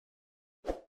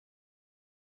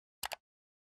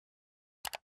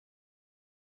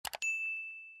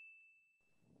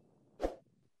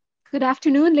Good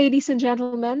afternoon, ladies and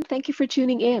gentlemen. Thank you for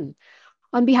tuning in.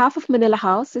 On behalf of Manila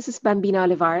House, this is Bambina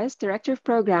Olivares, Director of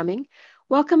Programming,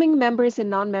 welcoming members and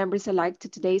non-members alike to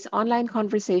today's online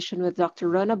conversation with Dr.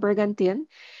 Rhona Bergantin,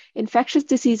 Infectious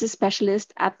Diseases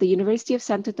Specialist at the University of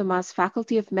Santo Tomas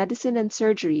Faculty of Medicine and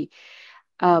Surgery,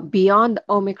 beyond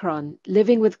Omicron,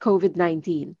 living with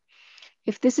COVID-19.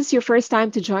 If this is your first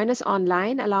time to join us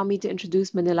online, allow me to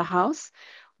introduce Manila House.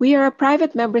 We are a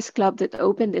private members club that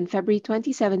opened in February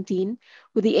 2017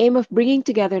 with the aim of bringing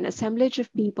together an assemblage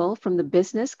of people from the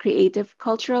business, creative,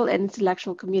 cultural, and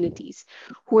intellectual communities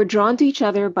who are drawn to each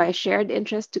other by a shared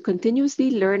interest to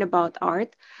continuously learn about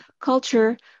art,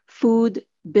 culture, food,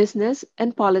 business,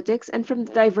 and politics, and from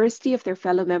the diversity of their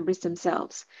fellow members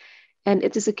themselves. And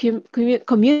it is a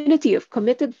community of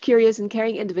committed, curious, and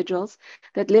caring individuals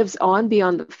that lives on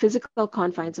beyond the physical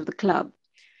confines of the club.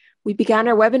 We began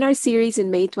our webinar series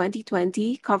in May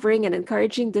 2020, covering an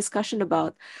encouraging discussion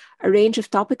about a range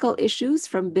of topical issues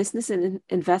from business and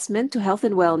investment to health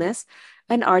and wellness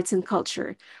and arts and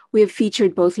culture. We have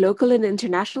featured both local and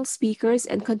international speakers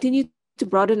and continue to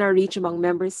broaden our reach among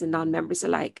members and non-members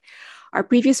alike. Our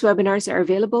previous webinars are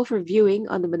available for viewing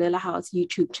on the Manila House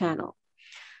YouTube channel.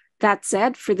 That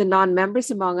said, for the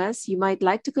non-members among us, you might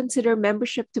like to consider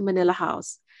membership to Manila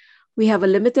House. We have a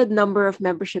limited number of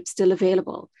memberships still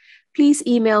available. Please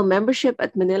email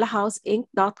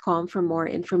membership@manilahouseinc.com for more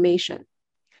information.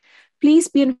 Please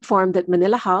be informed that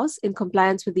Manila House, in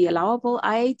compliance with the allowable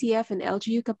IATF and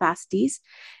LGU capacities,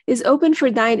 is open for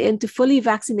dine-in to fully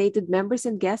vaccinated members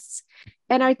and guests,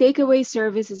 and our takeaway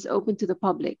service is open to the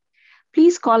public.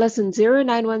 Please call us on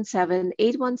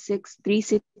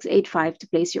 0917-816-3685 to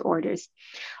place your orders.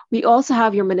 We also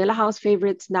have your Manila House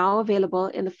favorites now available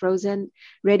in the frozen,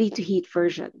 ready-to-heat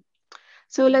version.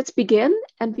 So let's begin.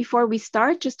 And before we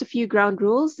start, just a few ground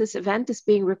rules. This event is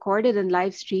being recorded and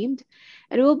live streamed,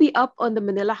 and it will be up on the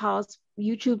Manila House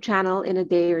YouTube channel in a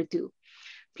day or two.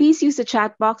 Please use the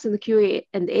chat box in the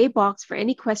Q&A box for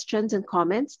any questions and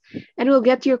comments, and we'll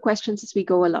get to your questions as we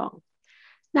go along.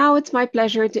 Now it's my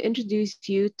pleasure to introduce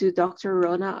you to Dr.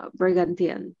 Rhona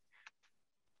Bergantin.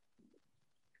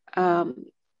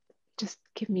 Just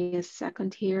give me a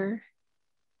second here.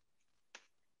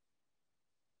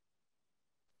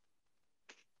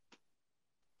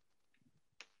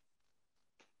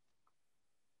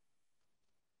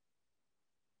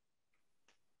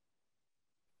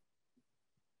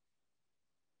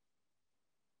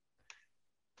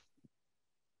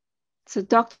 So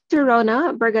Dr.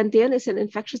 Rhona Bergantin is an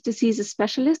infectious diseases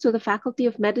specialist with the Faculty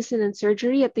of Medicine and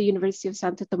Surgery at the University of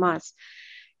Santo Tomas.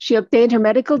 She obtained her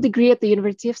medical degree at the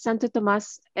University of Santo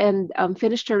Tomas and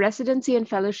finished her residency and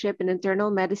fellowship in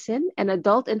internal medicine and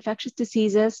adult infectious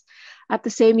diseases at the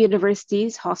same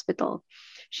university's hospital.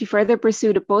 She further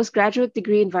pursued a postgraduate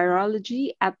degree in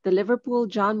virology at the Liverpool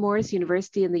John Moores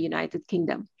University in the United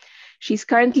Kingdom. She's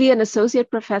currently an associate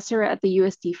professor at the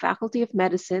UST Faculty of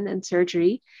Medicine and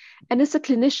Surgery and is a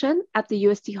clinician at the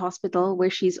UST Hospital, where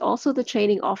she's also the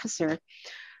training officer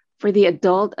for the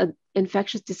Adult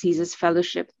Infectious Diseases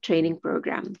Fellowship Training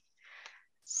Program.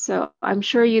 So I'm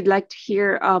sure you'd like to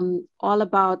hear all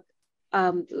about,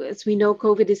 as we know,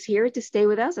 COVID is here to stay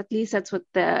with us. At least that's what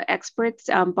the experts,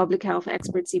 public health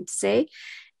experts seem to say.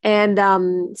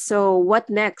 And so what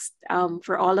next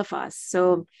for all of us?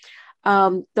 So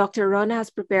Dr. Rhona has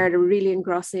prepared a really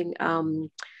engrossing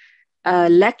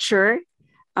lecture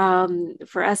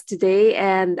for us today,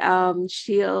 and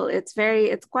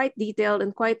it's quite detailed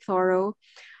and quite thorough,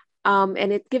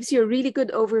 and it gives you a really good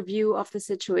overview of the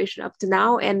situation up to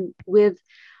now, and with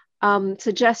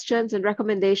suggestions and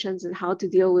recommendations on how to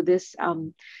deal with this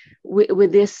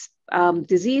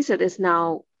disease that is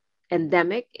now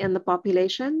endemic in the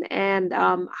population, and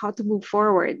how to move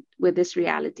forward with this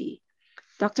reality.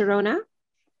 Dr. Rhona?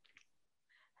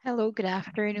 Hello, good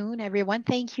afternoon, everyone.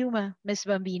 Thank you, Ms.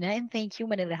 Bambina, and thank you,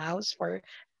 Manila House, for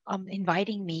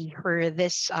inviting me for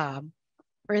this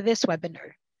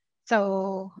webinar.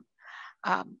 So,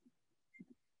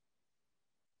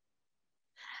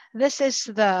 this is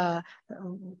the,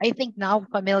 I think now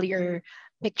familiar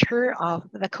picture of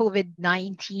the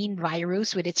COVID-19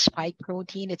 virus with its spike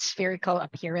protein, its spherical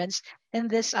appearance,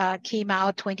 and this came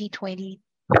out 2020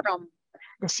 from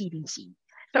the CDC.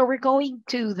 So we're going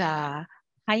to the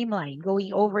timeline,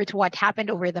 going over to what happened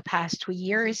over the past 2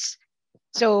 years.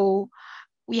 So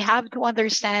we have to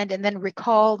understand and then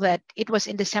recall that it was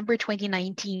in December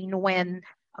 2019 when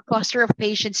a cluster of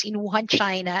patients in Wuhan,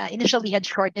 China, initially had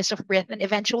shortness of breath, and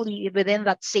eventually within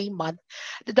that same month,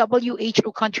 the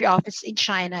WHO country office in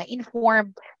China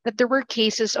informed that there were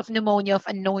cases of pneumonia of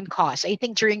unknown cause. I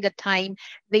think during that time,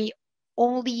 they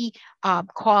only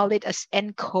call it as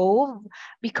nCoV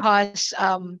because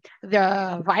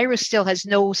the virus still has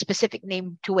no specific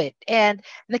name to it. And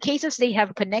the cases they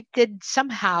have connected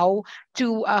somehow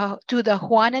to the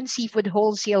Huanan seafood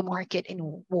wholesale market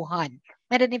in Wuhan.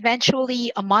 And then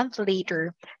eventually, a month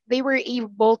later, they were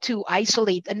able to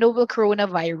isolate a novel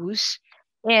coronavirus.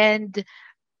 And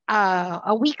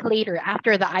a week later,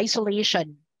 after the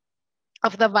isolation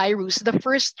of the virus, the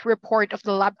first report of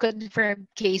the lab confirmed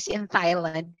case in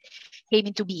Thailand came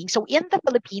into being. So in the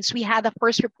Philippines, we had the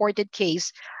first reported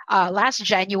case last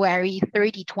January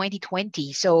 30,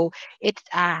 2020. So it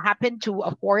happened to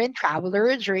a foreign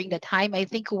traveler during the time, I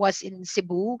think it was in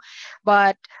Cebu.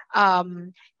 But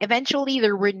eventually,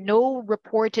 there were no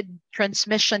reported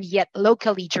transmission yet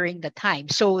locally during the time.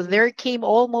 So there came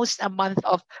almost a month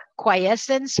of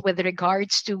quiescence with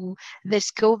regards to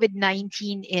this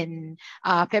COVID-19 in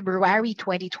February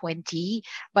 2020.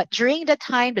 But during the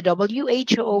time, the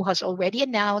WHO has already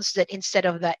announced that instead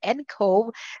of the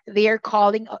nCoV, they are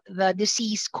calling the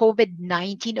disease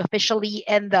COVID-19 officially,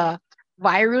 and the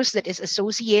virus that is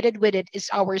associated with it is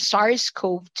our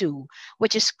SARS-CoV-2,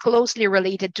 which is closely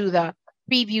related to the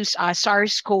previous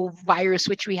SARS-CoV virus,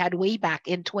 which we had way back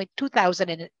in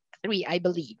 2003, I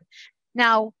believe.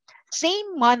 Now,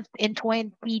 same month in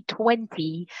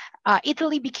 2020,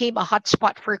 Italy became a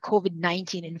hotspot for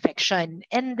COVID-19 infection.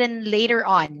 And then later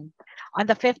on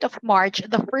the 5th of March,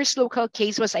 the first local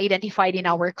case was identified in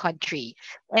our country.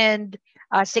 And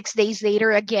 6 days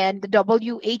later, again, the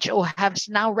WHO has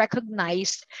now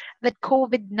recognized that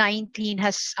COVID-19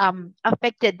 has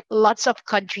affected lots of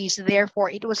countries. Therefore,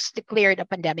 it was declared a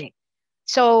pandemic.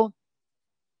 So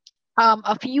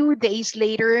a few days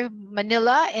later,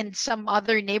 Manila and some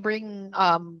other neighboring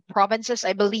provinces,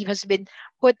 I believe, has been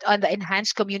put on the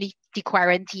enhanced community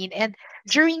quarantine. And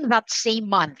during that same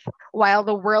month, while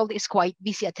the world is quite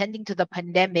busy attending to the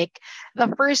pandemic,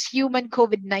 the first human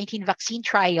COVID-19 vaccine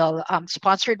trial,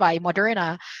 sponsored by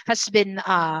Moderna, has been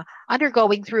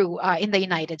undergoing through in the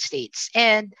United States.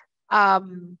 And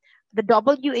the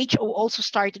WHO also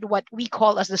started what we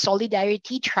call as the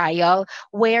solidarity trial,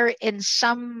 wherein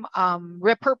some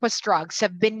repurposed drugs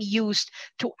have been used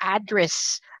to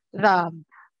address the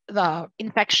the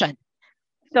infection.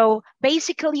 So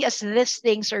basically, as these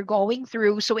things are going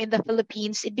through, so in the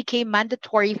Philippines, it became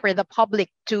mandatory for the public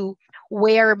to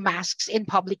wear masks in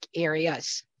public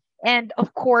areas. And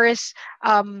of course,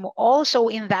 also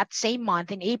in that same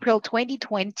month, in April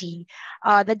 2020,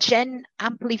 the Gen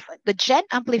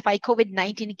Amplify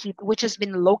COVID-19 kit, which has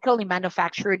been locally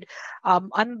manufactured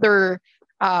under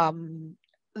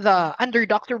under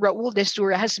Dr. Raul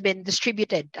Desura, has been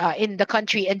distributed in the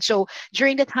country. And so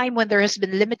during the time when there has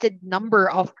been limited number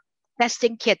of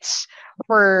testing kits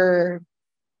for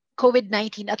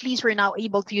COVID-19, at least we're now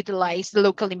able to utilize the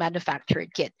locally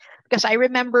manufactured kit. Because I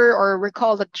remember or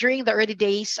recall that during the early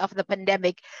days of the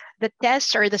pandemic, the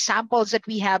tests or the samples that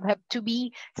we have to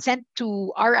be sent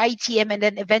to RITM, and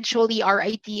then eventually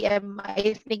RITM,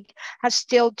 I think, has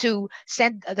still to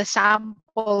send the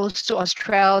samples to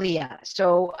Australia.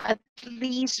 So at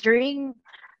least during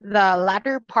the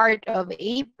latter part of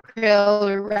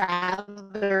April,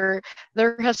 rather,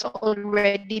 there has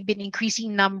already been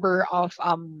increasing number of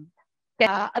tests.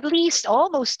 At least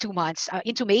almost 2 months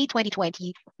into May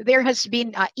 2020, there has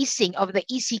been easing of the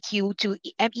ECQ to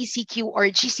MECQ or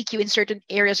GCQ in certain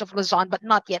areas of Luzon, but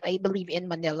not yet, I believe, in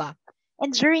Manila.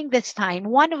 And during this time,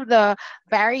 one of the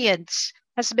variants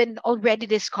has been already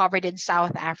discovered in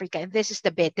South Africa, and this is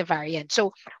the Beta variant.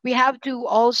 So we have to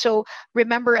also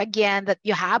remember again that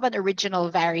you have an original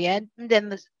variant, and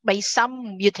then by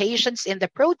some mutations in the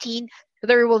protein,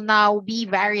 there will now be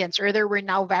variants, or there were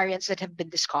now variants that have been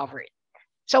discovered.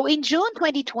 So in June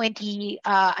 2020,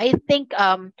 I think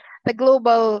the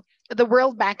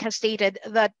World Bank has stated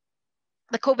that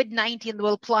the COVID-19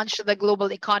 will plunge the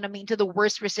global economy into the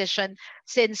worst recession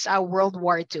since World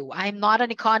War II. I'm not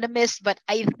an economist, but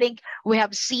I think we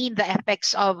have seen the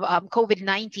effects of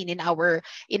COVID-19 in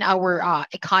our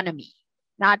economy.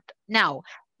 Not now.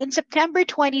 In September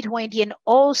 2020, and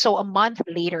also a month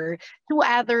later, two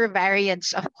other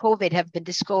variants of COVID have been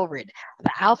discovered: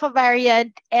 the Alpha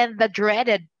variant and the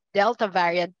dreaded Delta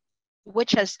variant,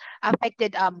 which has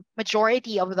affected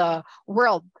majority of the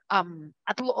world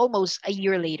almost a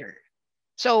year later.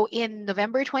 So in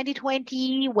November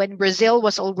 2020, when Brazil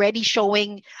was already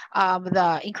showing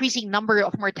the increasing number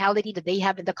of mortality that they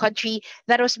have in the country,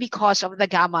 that was because of the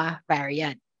Gamma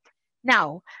variant.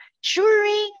 Now,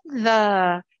 during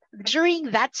the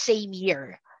during that same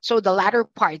year, So the latter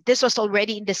part, this was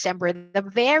already in December. The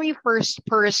very first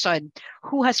person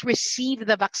who has received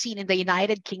the vaccine in the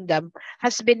United Kingdom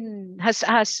has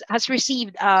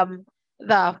received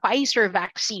the Pfizer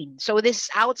vaccine. So this is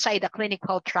outside the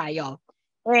clinical trial.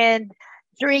 And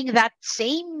during that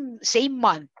same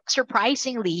month,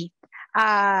 surprisingly,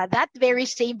 that very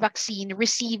same vaccine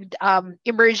received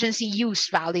emergency use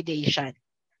validation.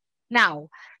 Now,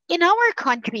 in our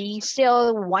country,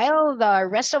 still, while the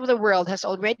rest of the world has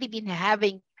already been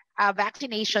having a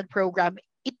vaccination program,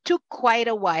 it took quite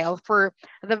a while for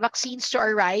the vaccines to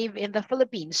arrive in the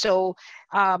Philippines. So,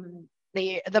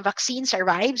 the vaccines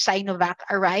arrived, Sinovac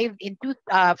arrived in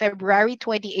February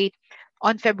 28,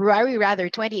 on February rather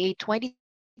 28,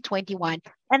 2021,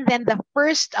 and then the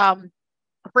first time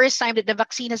that the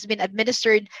vaccine has been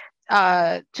administered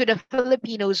to the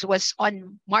Filipinos was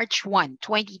on March 1,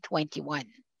 2021.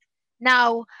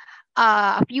 Now,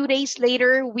 a few days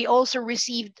later, we also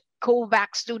received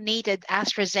COVAX donated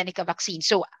AstraZeneca vaccine.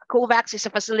 So COVAX is a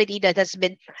facility that has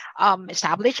been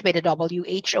established by the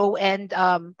WHO, and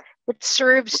it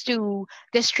serves to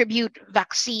distribute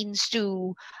vaccines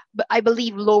to, I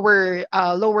believe, lower,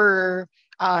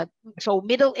 uh, so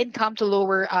middle income to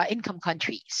lower income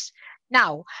countries.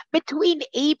 Now, between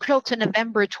April to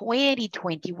November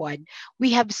 2021,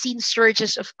 we have seen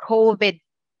surges of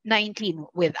COVID-19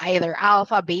 with either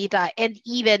alpha, beta, and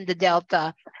even the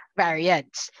delta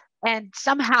variants. And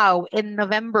somehow in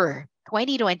November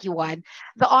 2021,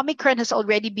 the Omicron has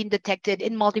already been detected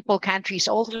in multiple countries,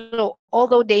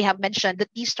 although they have mentioned that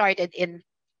these started in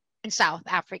South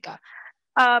Africa.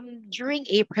 During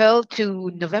April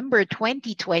to November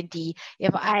 2020,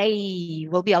 if I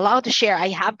will be allowed to share, I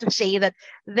have to say that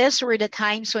these were the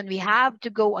times when we have to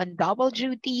go on double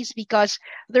duties, because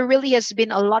there really has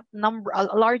been a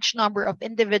large number of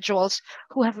individuals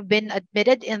who have been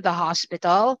admitted in the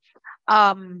hospital.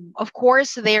 Of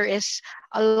course, there is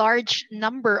a large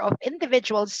number of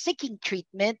individuals seeking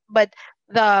treatment, but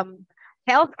the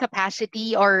health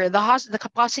capacity, or the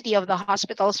capacity of the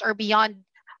hospitals are beyond,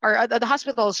 or the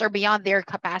hospitals are beyond their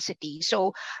capacity.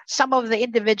 So some of the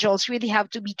individuals really have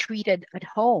to be treated at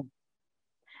home.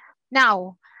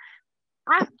 Now,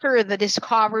 after the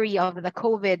discovery of the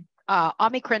COVID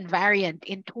Omicron variant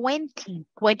in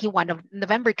 2021, of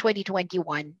November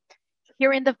 2021,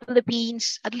 here in the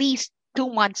Philippines, at least 2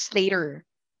 months later,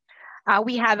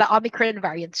 we had the Omicron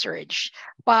variant surge.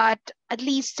 But at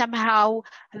least somehow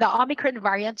the Omicron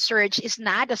variant surge is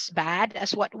not as bad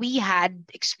as what we had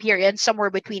experienced somewhere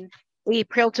between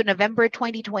April to November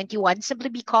 2021, simply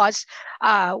because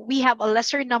we have a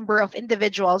lesser number of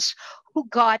individuals who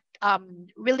got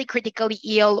really critically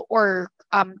ill, or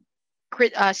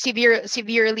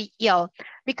severely ill.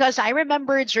 Because I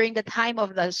remember during the time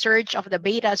of the surge of the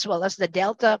beta as well as the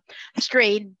delta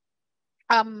strain,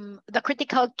 the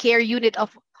critical care unit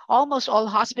of almost all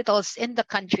hospitals in the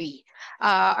country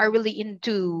are really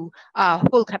into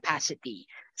full capacity.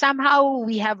 Somehow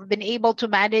we have been able to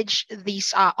manage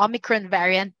these Omicron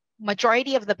variant.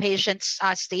 Majority of the patients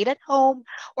stayed at home,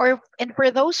 and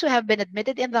for those who have been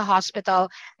admitted in the hospital,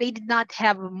 they did not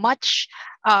have much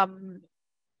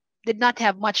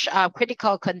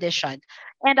critical condition.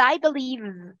 And I believe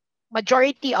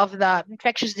majority of the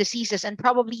infectious diseases and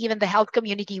probably even the health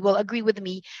community will agree with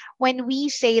me when we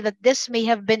say that this may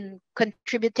have been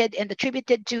contributed and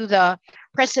attributed to the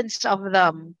presence of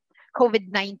the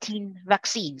COVID-19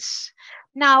 vaccines.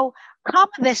 Now, come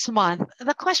this month,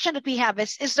 the question that we have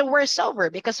is the worst over?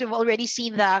 Because we've already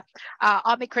seen the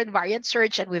Omicron variant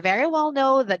surge, and we very well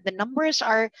know that the numbers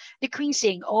are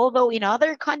decreasing, although in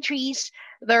other countries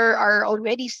there are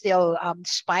already still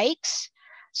spikes.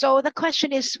 So the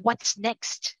question is, what's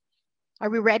next? Are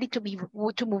we ready to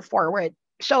move forward?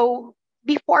 So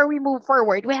before we move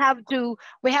forward, we have to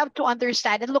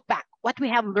understand and look back what we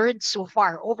have learned so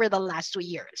far over the last 2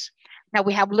 years. Now,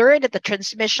 we have learned that the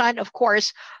transmission, of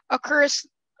course, occurs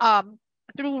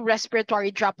through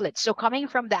respiratory droplets. So coming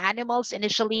from the animals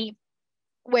initially,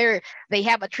 where they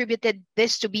have attributed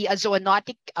this to be a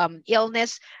zoonotic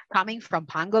illness coming from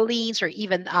pangolins or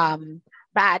even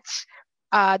bats.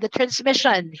 The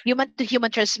transmission, human to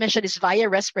human transmission, is via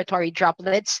respiratory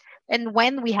droplets. And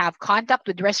when we have contact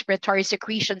with respiratory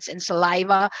secretions in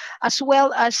saliva, as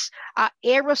well as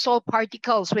aerosol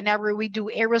particles whenever we do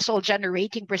aerosol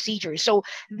generating procedures. So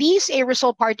these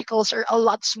aerosol particles are a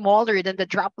lot smaller than the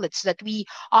droplets that we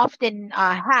often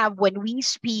have when we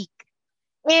speak.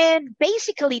 And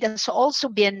basically, that's also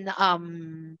been how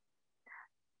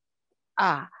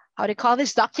do you call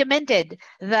this, documented,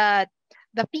 that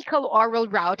the fecal oral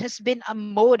route has been a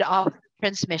mode of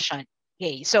transmission.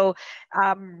 Okay, so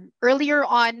earlier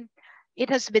on, it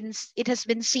has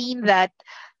been seen that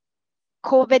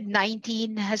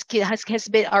COVID-19 has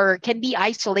been or can be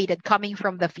isolated coming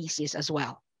from the feces as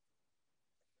well.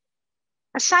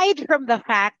 Aside from the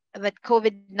fact that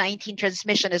COVID-19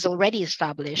 transmission is already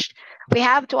established, we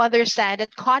have to understand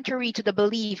that contrary to the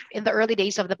belief in the early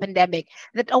days of the pandemic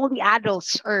that only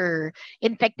adults are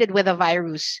infected with the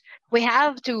virus, we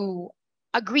have to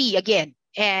agree again.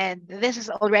 And this has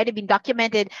already been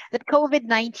documented that COVID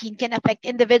 19 can affect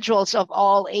individuals of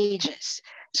all ages.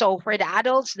 So, for the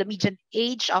adults, the median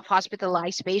age of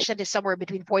hospitalized patient is somewhere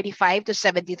between 45 to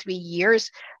 73 years,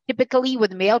 typically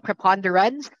with male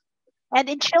preponderance, and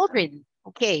in children.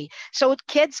 Okay, so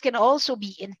kids can also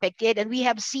be infected, and we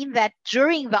have seen that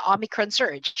during the Omicron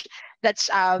surge. That's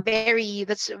very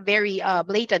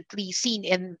blatantly seen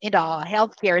in the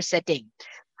healthcare setting.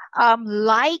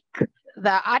 Like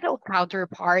the adult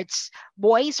counterparts,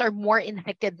 boys are more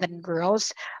infected than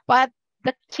girls, but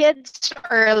the kids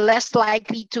are less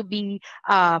likely to be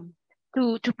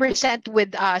to present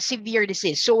with severe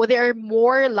disease. So they're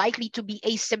more likely to be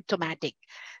asymptomatic.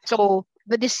 So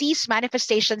the disease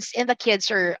manifestations in the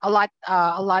kids are a lot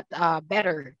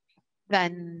better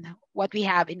than what we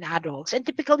have in adults. And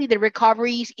typically, the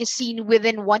recovery is seen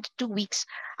within 1 to 2 weeks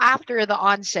after the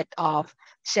onset of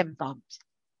symptoms.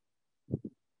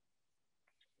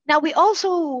 Now, we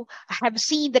also have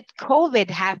seen that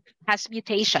has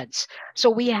mutations. So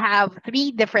we have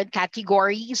three different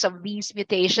categories of these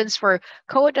mutations for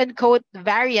quote unquote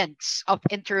variants of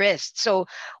interest. So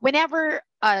whenever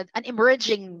an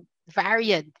emerging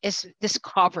variant is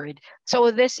discovered,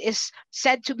 so this is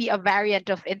said to be a variant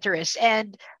of interest.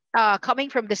 And coming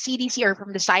from the CDC or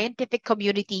from the scientific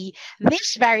community,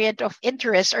 this variant of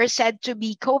interest are said to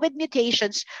be COVID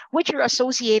mutations which are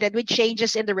associated with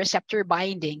changes in the receptor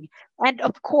binding. And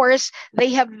of course, they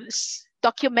have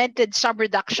documented some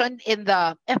reduction in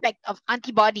the effect of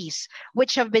antibodies,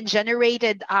 which have been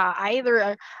generated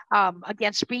either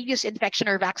against previous infection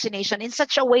or vaccination in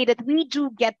such a way that we do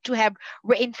get to have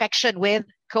reinfection with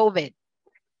COVID.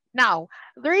 Now,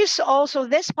 there is also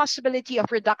this possibility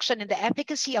of reduction in the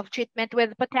efficacy of treatment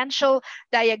with potential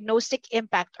diagnostic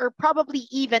impact or probably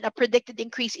even a predicted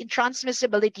increase in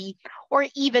transmissibility or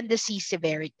even disease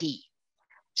severity.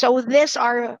 So these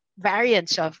are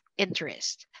variants of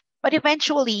interest. But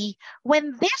eventually,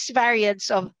 when these variants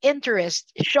of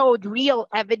interest showed real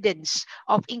evidence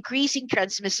of increasing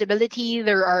transmissibility,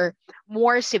 there are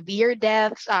more severe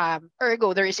deaths,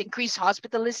 ergo, there is increased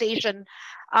hospitalization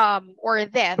or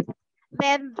death,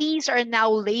 then these are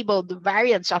now labeled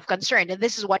variants of concern. And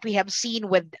this is what we have seen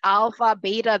with alpha,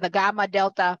 beta, the gamma,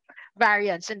 delta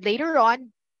variants. And later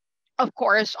on, of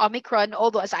course, Omicron,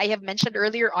 although as I have mentioned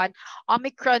earlier on,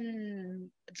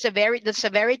 Omicron the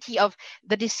severity of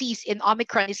the disease in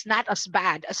Omicron is not as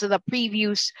bad as the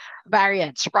previous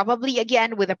variants, probably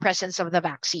again with the presence of the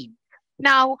vaccine.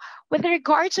 Now, with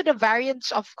regards to the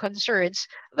variants of concerns,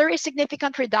 there is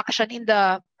significant reduction in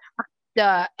the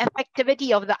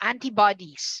effectivity of the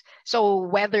antibodies. So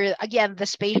whether again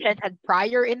this patient had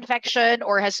prior infection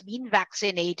or has been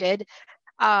vaccinated,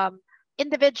 um,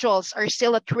 individuals are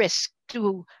still at risk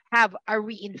to have a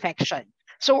reinfection.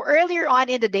 So earlier on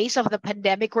in the days of the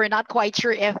pandemic, we're not quite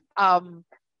sure if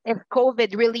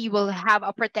COVID really will have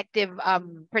a protective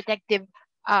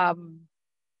um,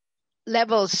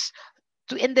 levels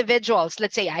to individuals.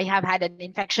 Let's say I have had an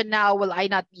infection now. Will I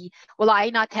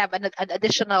not have an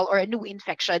additional or a new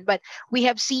infection? But we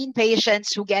have seen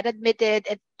patients who get admitted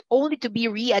and only to be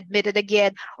readmitted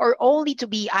again or only to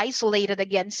be isolated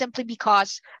again simply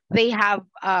because they have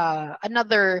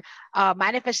another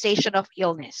manifestation of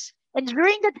illness. And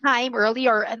during the time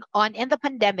earlier on in the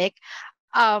pandemic,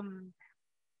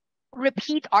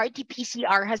 repeat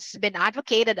RT-PCR has been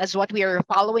advocated as what we are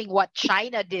following what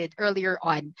China did earlier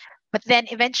on. But then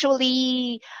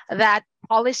eventually that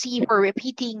policy for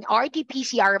repeating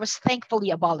RT-PCR was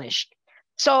thankfully abolished.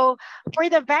 So for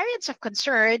the variants of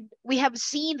concern, we have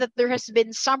seen that there has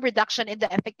been some reduction in the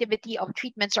effectivity of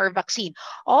treatments or vaccine.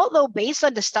 Although based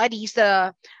on the studies,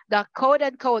 the quote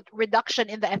unquote reduction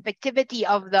in the effectivity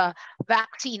of the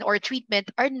vaccine or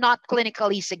treatment are not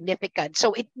clinically significant.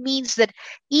 So it means that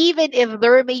even if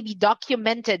there may be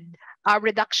documented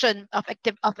reduction of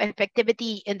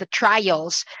effectivity in the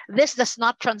trials, this does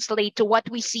not translate to what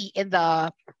we see in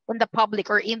the public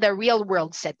or in the real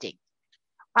world setting.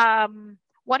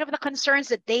 One of the concerns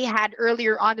that they had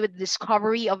earlier on with the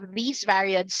discovery of these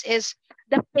variants is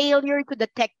the failure to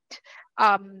detect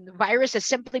viruses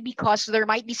simply because there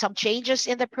might be some changes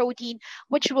in the protein,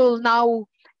 which will now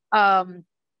um,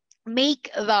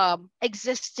 make the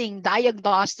existing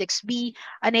diagnostics be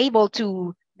unable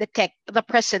to detect the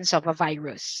presence of a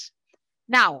virus.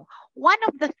 Now, one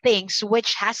of the things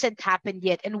which hasn't happened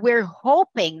yet, and we're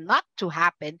hoping not to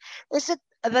happen, is that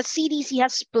the CDC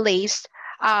has placed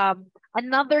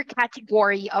another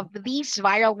category of these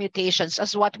viral mutations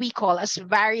as what we call as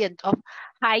variant of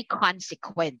high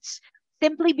consequence.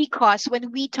 Simply because when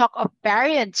we talk of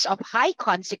variants of high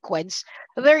consequence,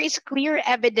 there is clear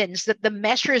evidence that the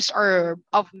measures are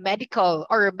of medical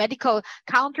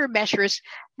countermeasures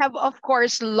have, of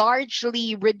course,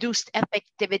 largely reduced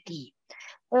effectivity.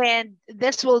 And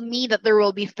this will mean that there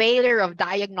will be failure of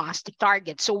diagnostic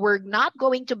targets. So we're not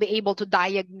going to be able to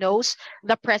diagnose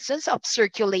the presence of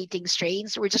circulating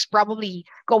strains. We're just probably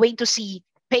going to see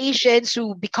patients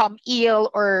who become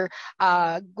ill or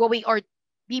going or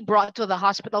be brought to the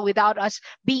hospital without us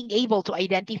being able to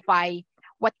identify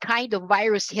what kind of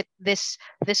virus hit this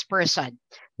person.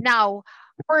 Now,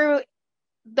 for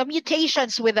the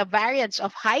mutations with the variants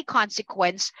of high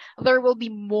consequence, there will be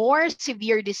more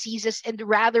severe diseases and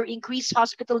rather increased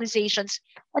hospitalizations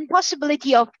and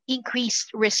possibility of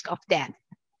increased risk of death.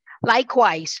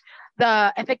 Likewise,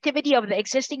 the effectivity of the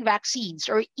existing vaccines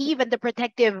or even the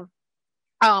protective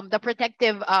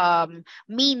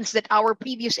means that our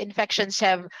previous infections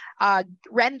have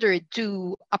rendered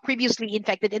to a previously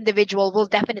infected individual will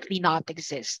definitely not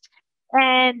exist.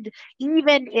 And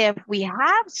even if we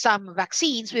have some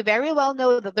vaccines, we very well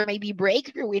know that there may be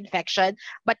breakthrough infection,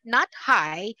 but not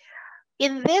high.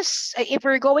 In this, if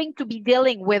we're going to be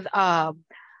dealing with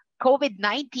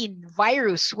COVID-19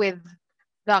 virus with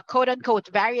the quote unquote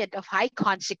variant of high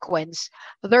consequence,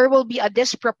 there will be a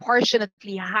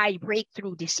disproportionately high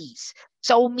breakthrough disease.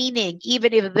 So meaning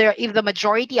even if the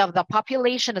majority of the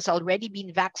population has already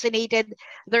been vaccinated,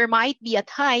 there might be a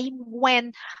time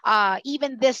when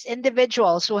even these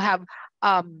individuals who have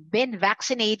been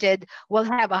vaccinated will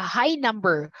have a high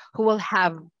number who will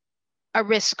have a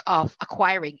risk of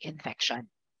acquiring infection.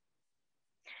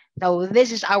 So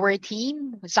this is our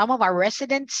team, some of our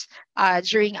residents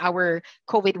during our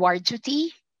COVID ward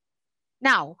duty.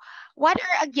 Now, what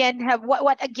again have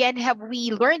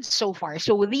we learned so far?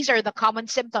 So these are the common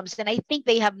symptoms, and I think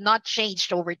they have not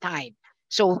changed over time.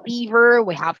 So fever,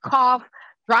 we have cough,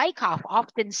 dry cough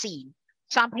often seen.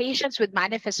 Some patients would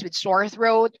manifest with sore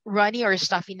throat, runny or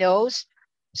stuffy nose.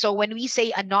 So when we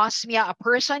say anosmia, a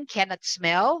person cannot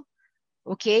smell.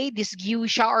 Okay,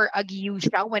 dysgeusia or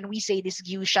agiusia. When we say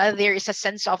dysgeusia, there is a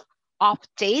sense of off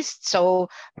taste. So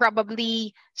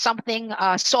probably something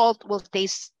salt will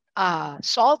taste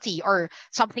salty or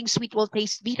something sweet will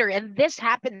taste bitter. And this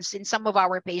happens in some of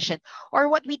our patients, or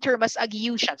what we term as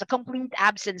agiusia, the complete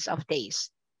absence of taste.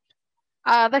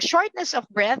 The shortness of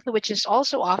breath, which is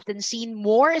also often seen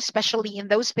more, especially in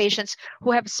those patients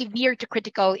who have severe to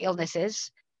critical illnesses.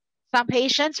 Some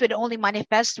patients would only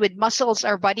manifest with muscles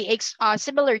or body aches,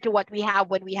 similar to what we have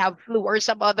when we have flu or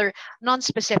some other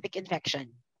non-specific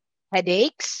infection.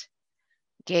 Headaches.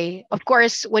 Okay. Of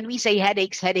course, when we say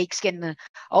headaches, headaches can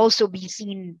also be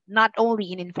seen not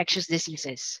only in infectious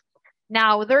diseases.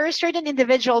 Now, there are certain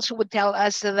individuals who would tell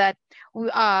us that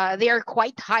they are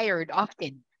quite tired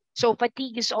often. So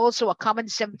fatigue is also a common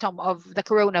symptom of the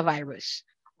coronavirus.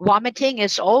 Vomiting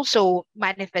is also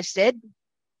manifested,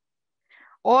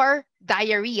 or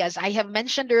diarrhea. As I have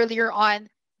mentioned earlier on,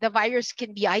 the virus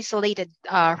can be isolated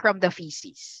from the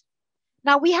feces.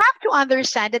 Now, we have to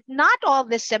understand that not all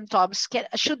the symptoms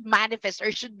should manifest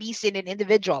or should be seen in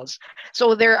individuals.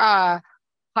 So there are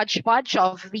hodgepodge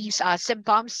of these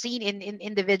symptoms seen in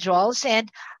individuals.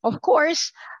 And of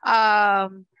course,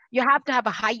 you have to have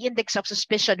a high index of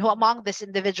suspicion who among these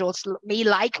individuals may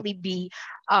likely be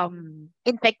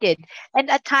infected. And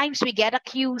at times we get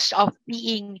accused of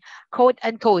being quote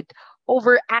unquote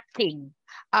overacting,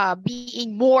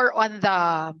 being more on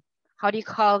the, how do you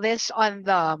call this, on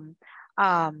the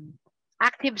um,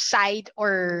 active side,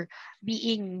 or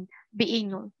being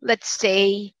let's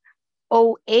say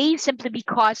OA, simply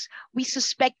because we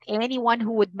suspect anyone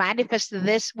who would manifest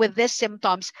this with these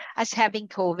symptoms as having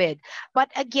COVID.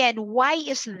 But again, why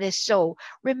is this so?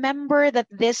 Remember that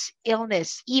this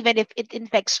illness, even if it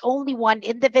infects only one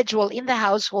individual in the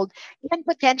household, can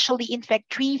potentially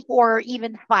infect three, four, or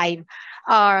even five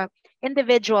uh,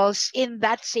 individuals in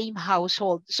that same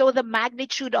household. So the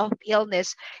magnitude of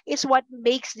illness is what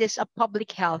makes this a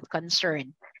public health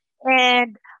concern.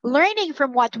 And learning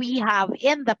from what we have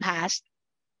in the past,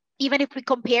 even if we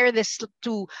compare this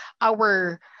to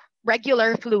our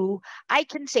regular flu, I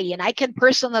can say, and I can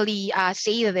personally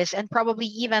say this, and probably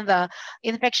even the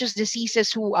infectious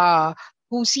diseases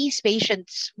who sees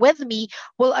patients with me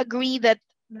will agree that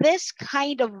this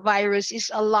kind of virus is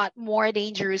a lot more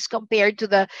dangerous compared to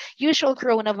the usual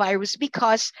coronavirus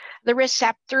because the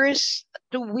receptors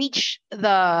to which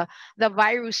the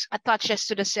virus attaches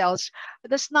to the cells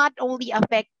does not only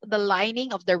affect the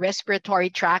lining of the respiratory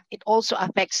tract, it also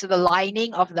affects the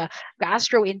lining of the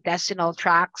gastrointestinal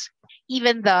tracts,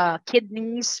 even the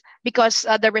kidneys, because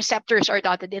the receptors are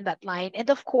dotted in that line. And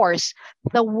of course,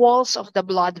 the walls of the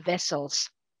blood vessels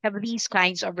have these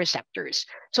kinds of receptors.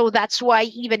 So that's why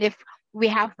even if we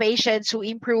have patients who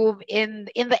improve in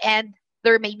the end,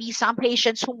 there may be some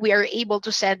patients whom we are able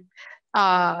to send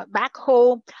back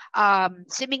home,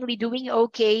 seemingly doing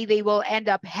okay. They will end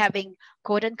up having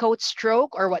quote unquote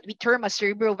stroke, or what we term a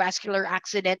cerebrovascular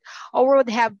accident, or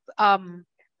would have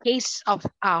case of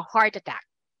heart attack,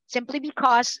 simply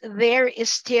because there is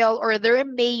still, or there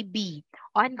may be,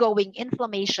 ongoing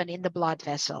inflammation in the blood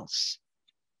vessels.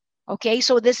 Okay,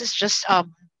 so this is just a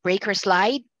breaker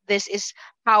slide. This is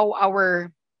how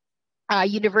our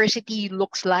university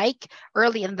looks like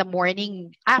early in the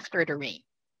morning after the rain.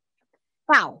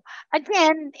 Now,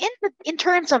 again, in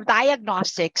terms of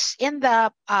diagnostics,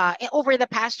 over the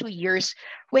past 2 years,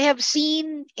 we have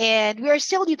seen, and we are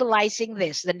still utilizing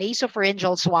this: the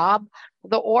nasopharyngeal swab,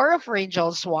 the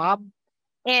oropharyngeal swab,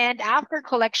 and after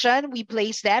collection, we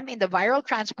place them in the viral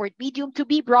transport medium to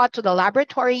be brought to the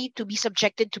laboratory to be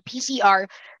subjected to PCR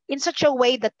in such a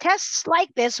way that tests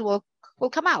like this will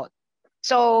come out.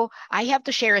 So I have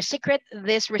to share a secret.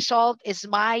 This result is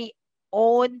my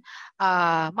own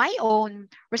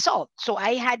result. So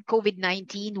I had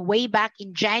COVID-19 way back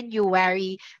in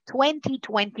January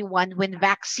 2021 when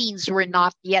vaccines were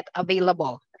not yet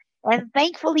available. And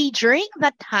thankfully, during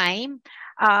that time,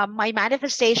 my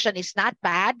manifestation is not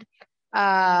bad.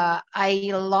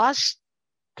 I lost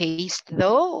taste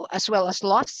though, as well as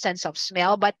lost sense of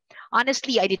smell. But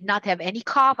honestly, I did not have any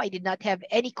cough. I did not have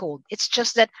any cold. It's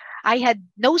just that I had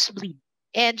nosebleed.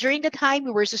 And during the time,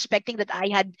 we were suspecting that I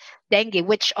had dengue,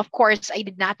 which of course I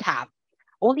did not have,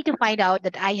 only to find out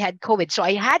that I had COVID. So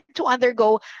I had to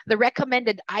undergo the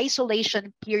recommended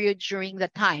isolation period during the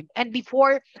time. And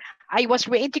before I was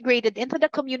reintegrated into the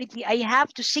community, I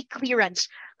have to seek clearance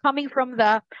coming from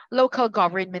the local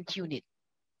government unit.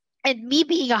 And me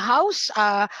being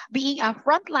being a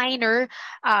frontliner,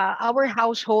 our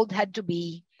household had to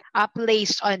be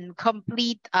placed on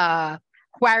complete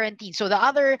quarantine. So the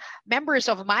other members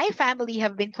of my family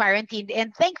have been quarantined,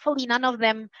 and thankfully, none of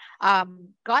them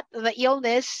got the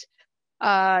illness.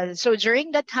 So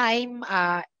during that time,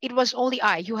 it was only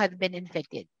I who had been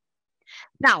infected.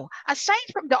 Now, aside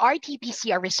from the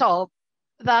RT-PCR result,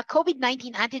 the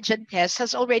COVID-19 antigen test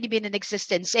has already been in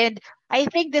existence. And I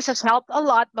think this has helped a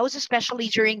lot, most especially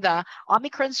during the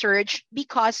Omicron surge,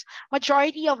 because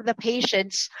majority of the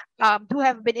patients who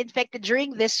have been infected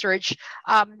during this surge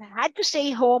had to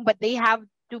stay home, but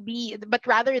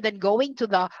rather than going to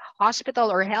the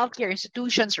hospital or healthcare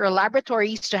institutions or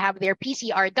laboratories to have their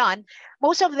PCR done,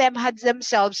 most of them had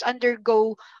themselves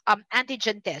undergo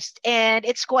antigen test. And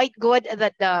it's quite good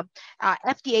that the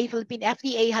Philippine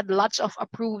FDA had lots of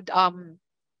approved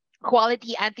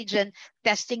quality antigen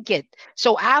testing kit.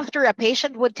 So after a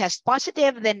patient would test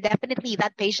positive, then definitely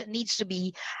that patient needs to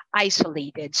be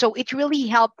isolated. So it really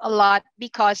helped a lot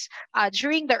because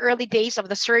during the early days of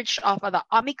the surge of the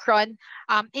Omicron,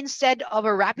 instead of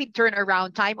a rapid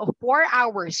turnaround time of 4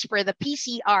 hours for the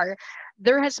PCR,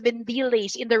 there has been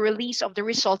delays in the release of the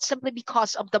results simply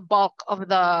because of the bulk of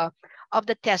the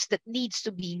test that needs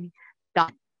to be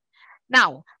done.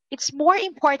 Now, it's more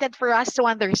important for us to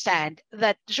understand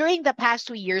that during the past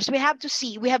 2 years, we have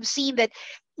seen that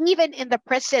even in the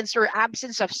presence or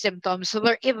absence of symptoms, so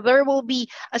if there will be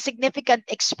a significant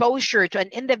exposure to an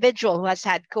individual who has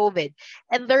had COVID,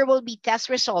 and there will be test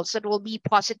results that will be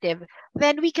positive,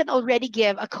 then we can already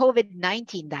give a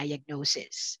COVID-19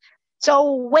 diagnosis.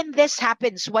 So when this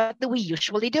happens, what do we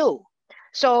usually do?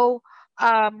 So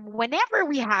whenever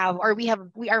we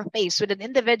are faced with an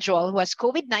individual who has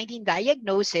COVID-19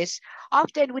 diagnosis,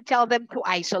 often we tell them to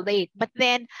isolate. But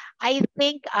then I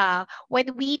think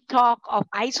when we talk of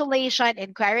isolation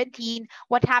and quarantine,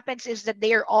 what happens is that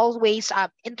they are always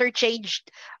interchangeably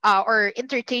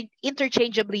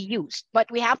used.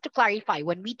 But we have to clarify,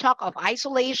 when we talk of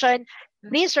isolation,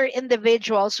 these are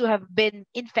individuals who have been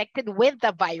infected with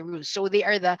the virus. So they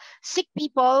are the sick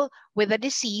people with a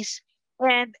disease,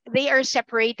 and they are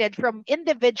separated from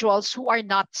individuals who are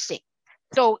not sick.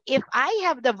 So if I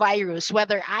have the virus,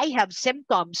 whether I have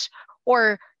symptoms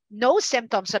or no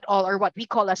symptoms at all, or what we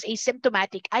call as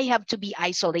asymptomatic, I have to be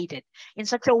isolated in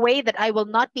such a way that I will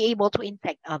not be able to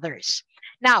infect others.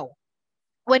 Now,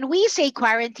 When we say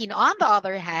quarantine, on the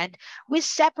other hand, we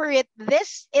separate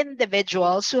these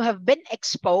individuals who have been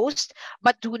exposed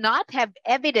but do not have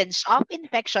evidence of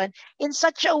infection in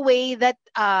such a way that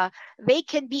they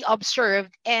can be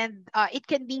observed, and it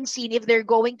can be seen if they're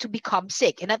going to become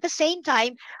sick. And at the same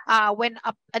time, when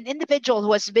an individual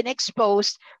who has been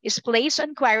exposed is placed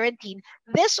on quarantine,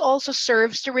 this also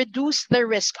serves to reduce the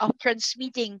risk of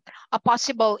transmitting a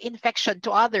possible infection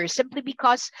to others, simply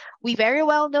because we very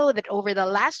well know that over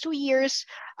the last 2 years,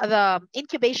 the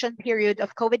incubation period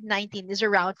of COVID-19 is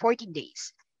around 14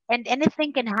 days. And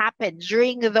anything can happen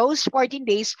during those 14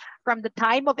 days from the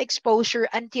time of exposure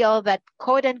until that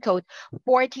quote unquote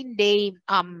 14-day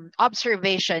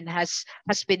observation has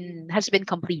been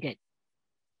completed.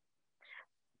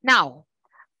 Now,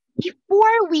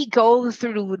 before we go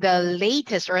through the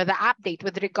latest or the update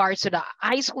with regards to the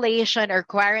isolation or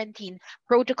quarantine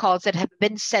protocols that have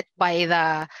been set by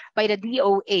the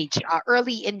DOH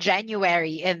early in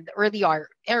January and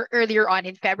earlier on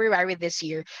in February this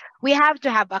year, we have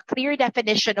to have a clear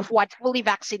definition of what fully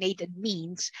vaccinated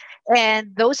means,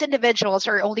 and those individuals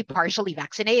are only partially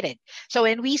vaccinated. So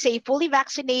when we say fully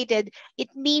vaccinated, it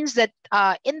means that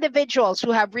individuals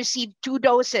who have received 2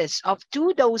 doses of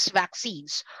 2-dose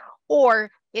vaccines,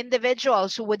 or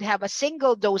individuals who would have a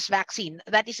single dose vaccine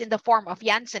that is in the form of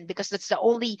Janssen, because that's the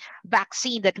only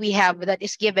vaccine that we have that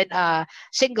is given a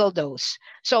single dose.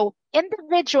 So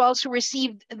individuals who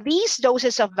received these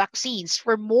doses of vaccines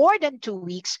for more than 2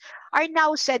 weeks are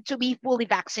now said to be fully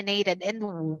vaccinated.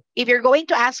 And if you're going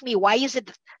to ask me why is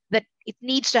it that it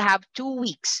needs to have 2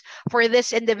 weeks for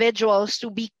these individuals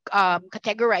to be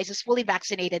categorized as fully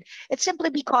vaccinated, it's simply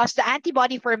because the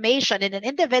antibody formation in an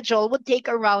individual would take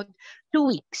around 2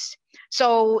 weeks.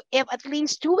 So if at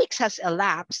least 2 weeks has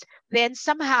elapsed, then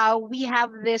somehow we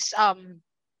have this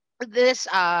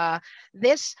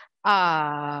this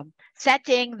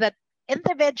setting that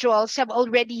individuals have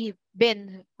already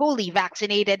been fully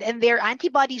vaccinated, and their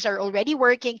antibodies are already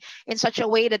working in such a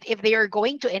way that if they are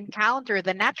going to encounter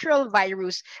the natural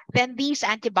virus, then these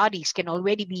antibodies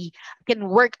can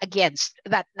work against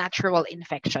that natural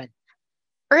infection.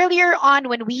 Earlier on,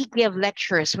 when we give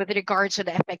lectures with regards to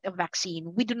the effect of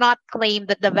vaccine, we do not claim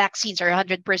that the vaccines are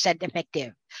 100%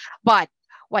 effective. But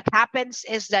what happens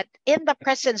is that in the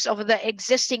presence of the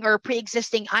existing or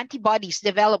pre-existing antibodies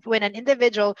developed when an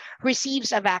individual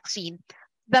receives a vaccine,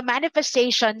 the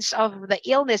manifestations of the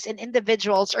illness in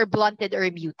individuals are blunted or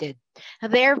muted.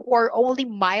 Therefore, only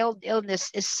mild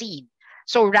illness is seen.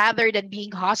 So rather than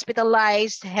being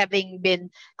hospitalized, having been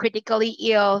critically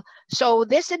ill, so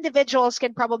these individuals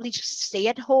can probably just stay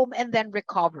at home and then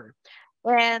recover.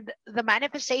 And the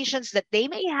manifestations that they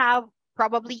may have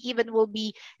probably even will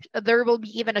be, there will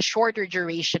be even a shorter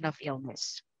duration of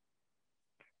illness.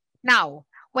 Now,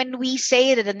 when we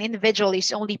say that an individual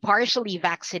is only partially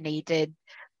vaccinated,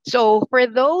 so for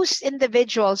those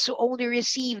individuals who only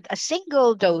received a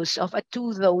single dose of a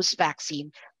 2-dose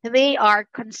vaccine, they are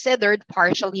considered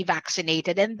partially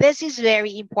vaccinated. And this is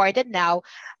very important now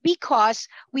because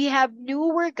we have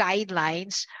newer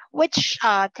guidelines which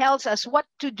tells us what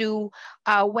to do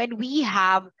when we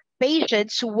have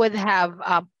patients who would have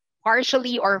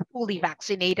partially or fully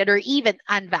vaccinated or even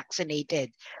unvaccinated.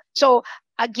 So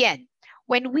again,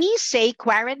 when we say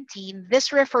quarantine,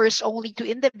 this refers only to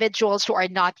individuals who are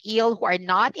not ill, who are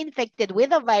not infected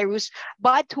with a virus,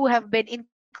 but who have been in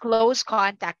close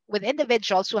contact with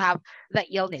individuals who have the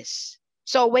illness.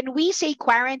 So when we say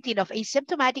quarantine of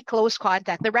asymptomatic close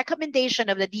contact, the recommendation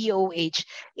of the DOH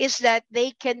is that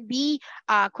they can be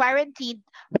quarantined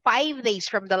 5 days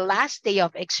from the last day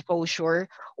of exposure,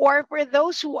 or for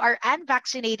those who are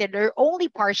unvaccinated or only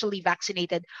partially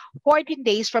vaccinated, 14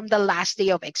 days from the last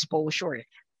day of exposure.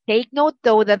 Take note,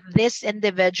 though, that this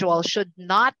individual should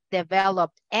not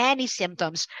develop any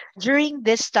symptoms during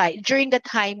the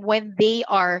time when they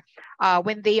are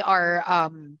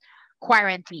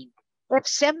quarantined. If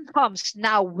symptoms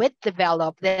now would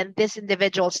develop, then these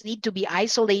individuals need to be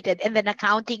isolated, and then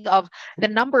accounting of the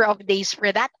number of days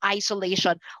for that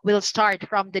isolation will start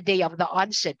from the day of the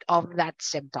onset of that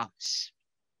symptoms.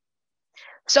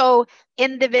 So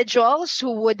individuals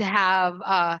who would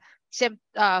have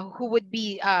who would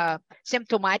be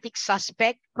symptomatic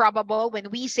suspect, probable,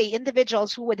 when we say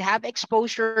individuals who would have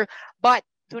exposure but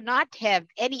do not have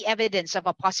any evidence of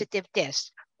a positive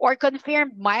test or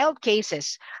confirmed mild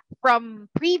cases from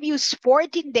previous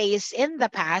 14 days in the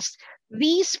past,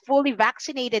 these fully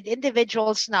vaccinated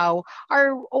individuals now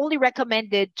are only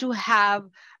recommended to have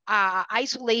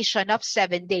isolation of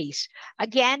 7 days.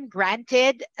 Again,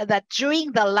 granted that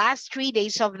during the last 3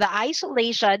 days of the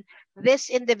isolation, these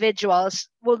individuals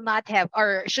will not have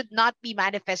or should not be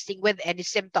manifesting with any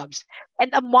symptoms.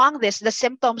 And among this, the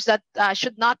symptoms that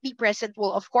should not be present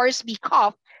will, of course, be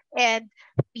cough and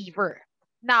fever.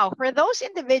 Now, for those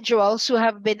individuals who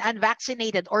have been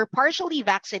unvaccinated or partially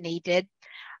vaccinated,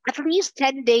 at least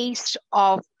 10 days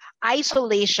of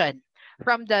isolation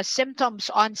from the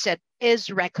symptoms onset is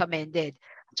recommended.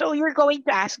 So you're going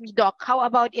to ask me, Doc, how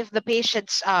about if the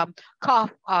patient's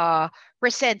cough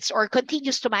presents or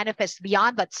continues to manifest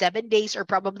beyond that 7 days or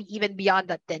probably even beyond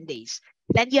that 10 days?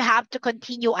 Then you have to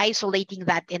continue isolating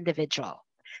that individual.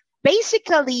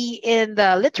 Basically, in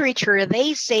the literature,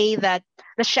 they say that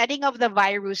the shedding of the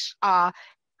virus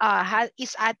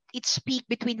is at its peak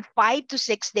between 5 to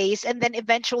 6 days, and then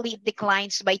eventually it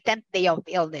declines by 10th day of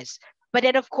illness. But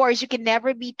then, of course, you can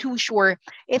never be too sure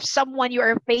if someone you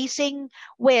are facing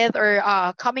with or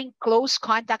coming close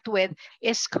contact with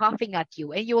is coughing at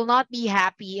you, and you will not be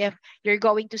happy if you're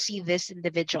going to see these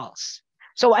individuals.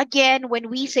 So again, when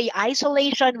we say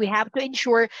isolation, we have to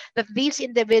ensure that these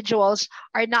individuals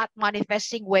are not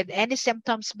manifesting with any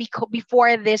symptoms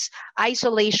before this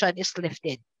isolation is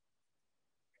lifted.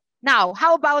 Now,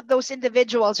 how about those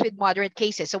individuals with moderate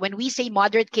cases? So when we say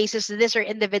moderate cases, these are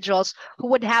individuals who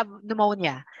would have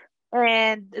pneumonia.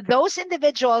 And those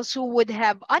individuals who would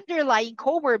have underlying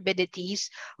comorbidities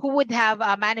who would have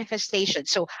a manifestation.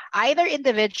 So either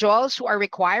individuals who are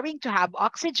requiring to have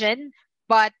oxygen,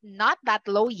 but not that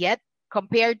low yet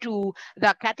compared to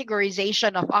the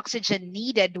categorization of oxygen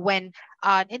needed when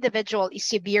an individual is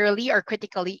severely or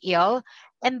critically ill,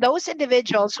 and those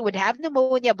individuals who would have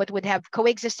pneumonia but would have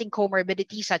coexisting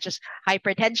comorbidities such as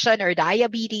hypertension or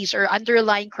diabetes or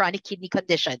underlying chronic kidney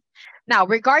condition. Now,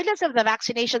 regardless of the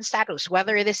vaccination status,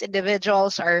 whether these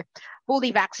individuals are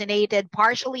fully vaccinated,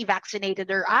 partially vaccinated,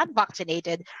 or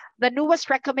unvaccinated, the newest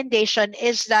recommendation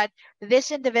is that this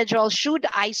individual should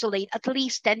isolate at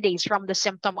least 10 days from the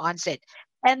symptom onset.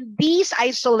 And these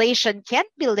isolation can't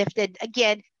be lifted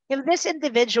again if these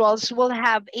individuals will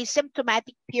have a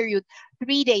symptomatic period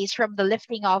 3 days from the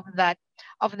lifting of that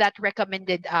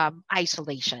recommended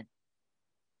isolation.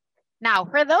 Now,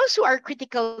 for those who are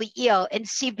critically ill and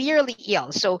severely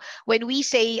ill, so when we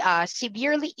say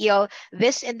severely ill,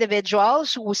 these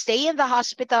individuals who stay in the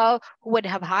hospital who would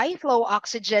have high flow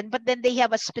oxygen, but then they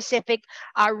have a specific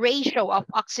ratio of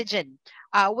oxygen,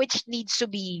 which needs to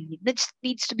be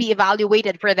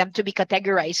evaluated for them to be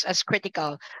categorized as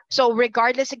critical. So,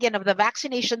 regardless again of the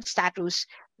vaccination status,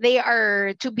 they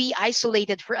are to be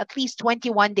isolated for at least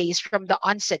 21 days from the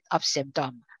onset of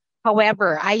symptom.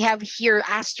 However, I have here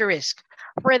asterisk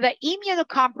for the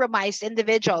immunocompromised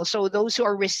individuals, so those who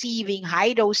are receiving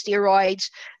high dose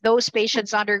steroids, those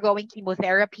patients undergoing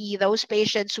chemotherapy, those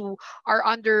patients who are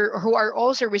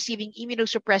also receiving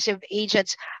immunosuppressive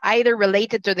agents, either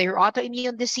related to their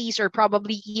autoimmune disease or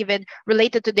probably even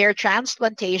related to their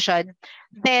transplantation,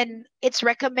 then it's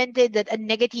recommended that a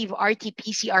negative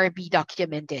RT-PCR be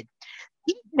documented.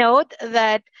 Please note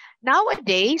that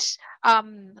nowadays,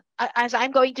 as I'm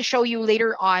going to show you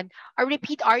later on, a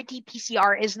repeat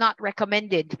RT-PCR is not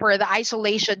recommended for the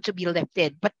isolation to be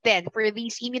lifted. But then for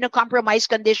these immunocompromised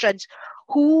conditions,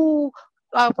 for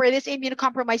these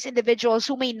immunocompromised individuals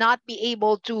who may not be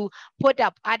able to put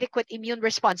up adequate immune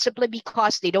response simply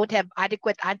because they don't have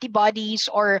adequate antibodies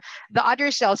or the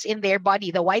other cells in their body,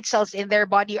 the white cells in their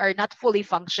body are not fully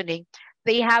functioning,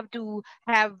 they have to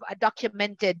have a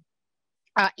documented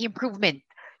improvement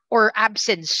or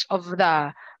absence of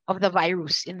the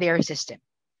virus in their system.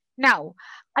 Now,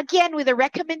 again, with the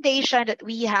recommendation that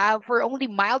we have for only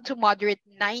mild to moderate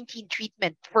 19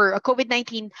 treatment for a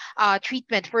COVID-19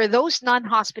 treatment for those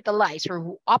non-hospitalized or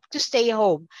who opt to stay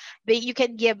home, you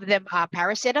can give them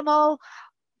paracetamol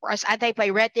or as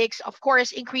antipyretics, of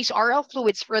course, increase oral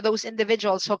fluids for those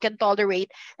individuals who can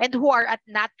tolerate and who are at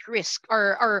not risk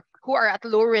or who are at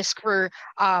low risk for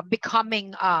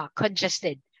becoming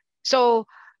congested. So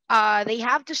they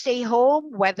have to stay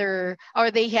home, whether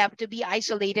or they have to be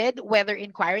isolated, whether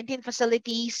in quarantine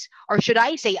facilities or should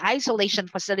I say isolation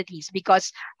facilities,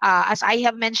 because as I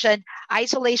have mentioned,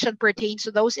 isolation pertains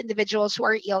to those individuals who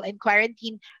are ill, and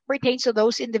quarantine pertains to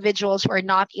those individuals who are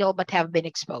not ill but have been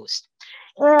exposed.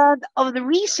 And of the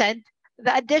recent,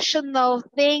 the additional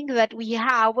thing that we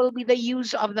have will be the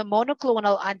use of the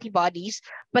monoclonal antibodies,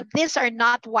 but these are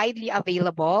not widely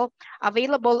available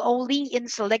only in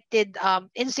selected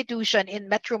institution in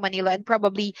Metro Manila and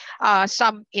probably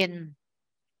some in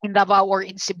Davao or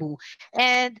in Cebu.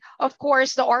 And of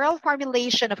course, the oral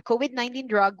formulation of COVID-19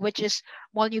 drug, which is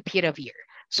molnupiravir.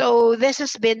 So this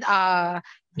has been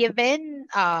given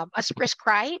as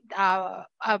prescribed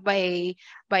by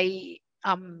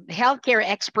healthcare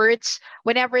experts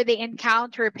whenever they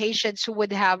encounter patients who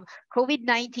would have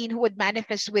COVID-19 who would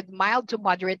manifest with mild to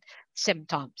moderate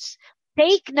symptoms.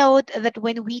 Take note that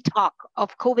when we talk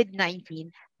of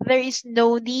COVID-19, there is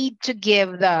no need to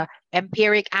give the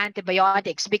empiric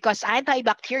antibiotics because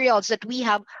antibacterials that we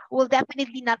have will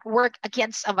definitely not work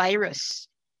against a virus.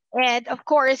 And of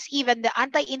course, even the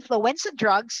anti-influenza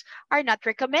drugs are not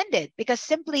recommended because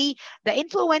simply the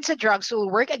influenza drugs will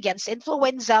work against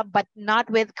influenza, but not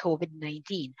with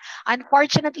COVID-19.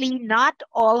 Unfortunately, not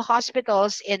all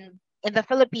hospitals in the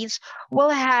Philippines will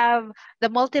have the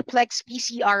multiplex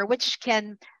PCR, which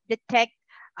can detect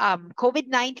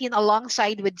COVID-19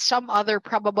 alongside with some other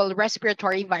probable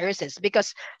respiratory viruses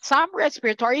because some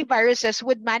respiratory viruses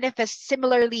would manifest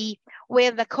similarly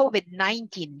with the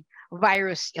COVID-19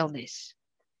 virus illness.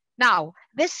 Now,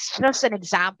 this is just an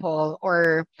example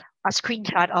or a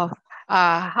screenshot of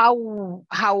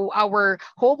how our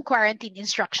home quarantine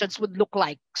instructions would look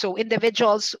like. So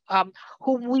individuals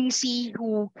whom we see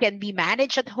who can be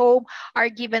managed at home are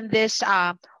given this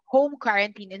home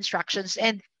quarantine instructions,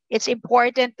 and it's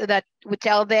important that we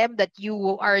tell them that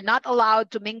you are not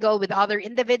allowed to mingle with other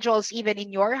individuals even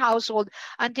in your household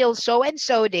until so and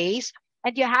so days,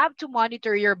 and you have to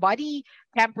monitor your body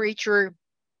temperature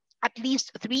at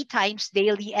least 3 times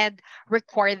daily and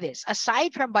record this.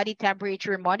 Aside from body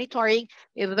temperature monitoring,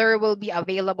 if there will be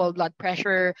available blood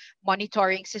pressure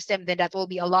monitoring system, then that will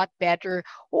be a lot better.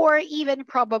 Or even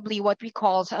probably what we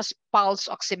call as pulse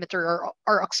oximeter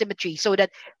or oximetry, so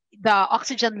that the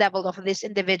oxygen level of these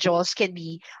individuals can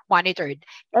be monitored.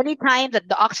 Anytime that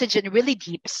the oxygen really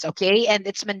dips, okay, and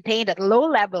it's maintained at low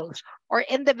levels, or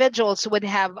individuals would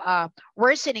have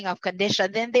worsening of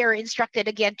condition, then they are instructed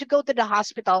again to go to the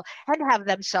hospital and have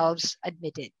themselves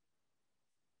admitted.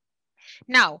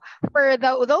 Now, for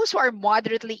those who are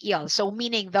moderately ill, so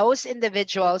meaning those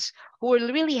individuals who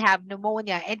will really have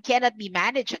pneumonia and cannot be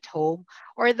managed at home,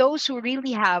 or those who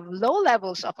really have low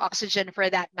levels of oxygen for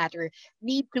that matter,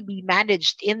 need to be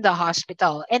managed in the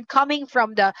hospital. And coming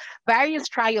from the various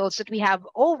trials that we have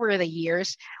over the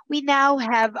years, we now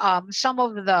have some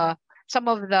of the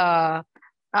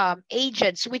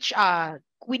agents which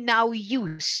we now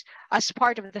use as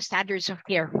part of the standards of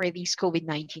care for these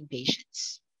COVID-19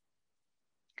 patients.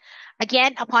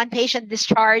 Again, upon patient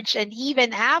discharge and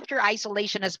even after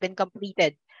isolation has been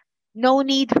completed, no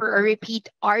need for a repeat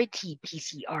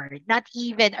RT-PCR. Not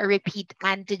even a repeat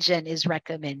antigen is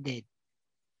recommended.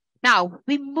 Now,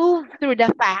 we move through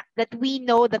the fact that we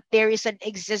know that there is an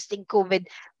existing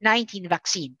COVID-19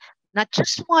 vaccine. Not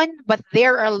just one, but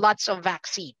there are lots of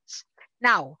vaccines.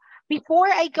 Now, before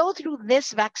I go through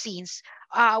these vaccines,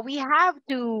 we have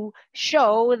to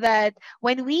show that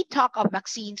when we talk of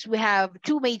vaccines, we have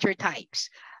two major types: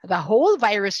 the whole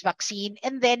virus vaccine,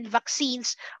 and then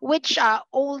vaccines which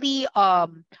only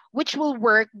which will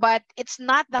work, but it's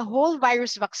not the whole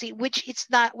virus vaccine,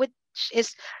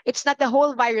 is it's not the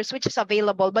whole virus which is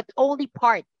available, but only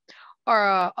part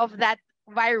or of that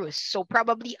virus. So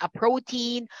probably a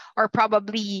protein or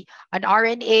probably an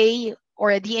RNA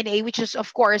or a DNA, which is,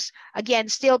 of course, again,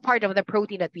 still part of the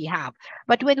protein that we have.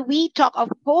 But when we talk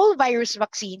of whole virus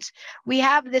vaccines, we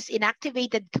have this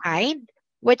inactivated kind,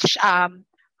 which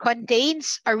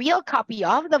contains a real copy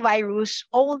of the virus,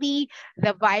 only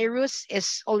the virus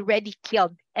is already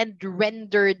killed and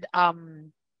rendered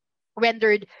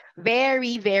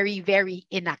very, very, very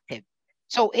inactive.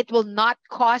 So it will not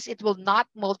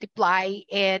multiply,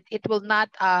 and it will not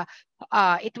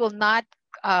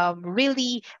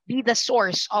really be the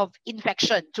source of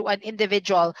infection to an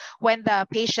individual when the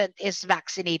patient is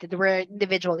vaccinated, where an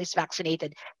individual is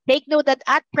vaccinated. Take note that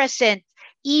at present,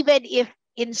 even if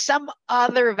in some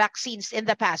other vaccines in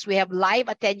the past, we have live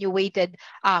attenuated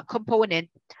component,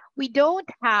 we don't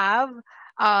have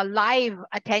live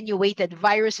attenuated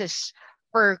viruses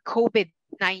for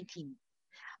COVID-19.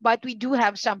 But we do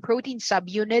have some protein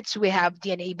subunits. We have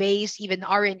DNA-based, even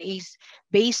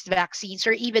RNA-based vaccines,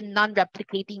 or even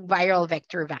non-replicating viral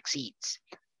vector vaccines.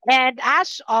 And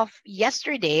as of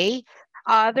yesterday,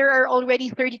 there are already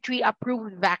 33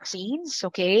 approved vaccines,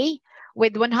 okay,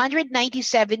 with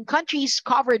 197 countries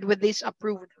covered with this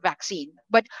approved vaccine.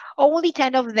 But only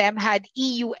 10 of them had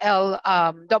EUL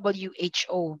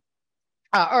WHO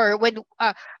or when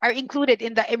are included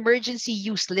in the emergency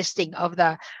use listing of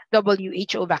the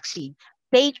WHO vaccine.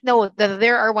 Take note that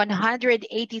there are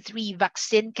 183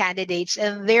 vaccine candidates,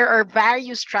 and there are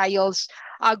various trials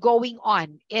going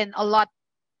on in a lot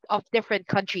of different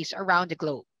countries around the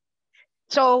globe.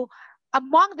 So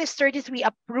among these 33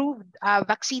 approved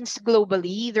vaccines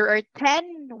globally, there are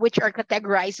 10 which are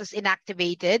categorized as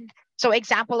inactivated. So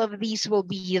example of these will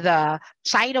be the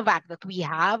Sinovac that we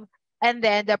have, and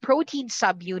then the protein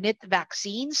subunit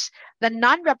vaccines, the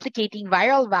non-replicating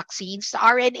viral vaccines, the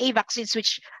RNA vaccines,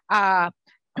 which uh,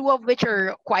 two of which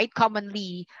are quite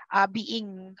commonly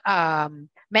being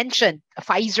mentioned,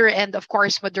 Pfizer and of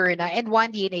course Moderna, and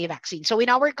one DNA vaccine. So in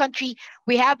our country,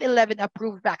 we have 11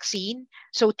 approved vaccine.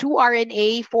 So two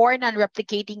RNA, four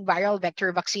non-replicating viral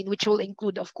vector vaccine, which will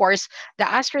include, of course, the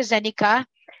AstraZeneca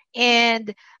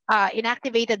and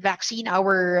inactivated vaccine,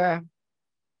 our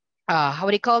how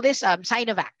do you call this?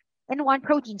 Sinovac, and one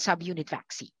protein subunit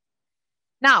vaccine.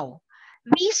 Now,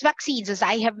 these vaccines, as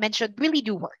I have mentioned, really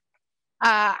do work.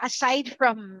 Aside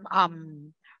from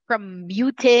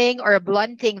muting or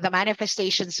blunting the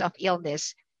manifestations of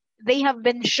illness, they have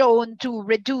been shown to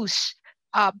reduce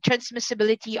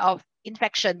transmissibility of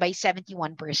infection by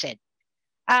 71%.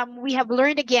 We have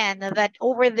learned again that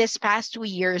over this past 2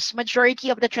 years,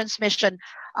 majority of the transmission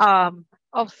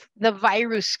of the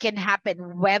virus can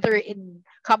happen whether in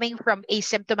coming from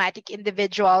asymptomatic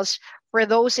individuals, for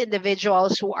those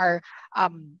individuals who are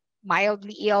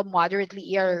mildly ill, moderately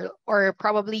ill, or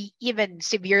probably even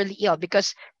severely ill,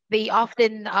 because they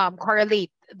often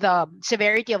correlate the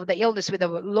severity of the illness with the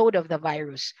load of the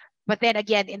virus. But then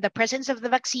again, in the presence of the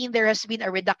vaccine, there has been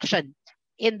a reduction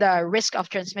in the risk of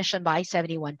transmission by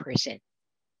 71%.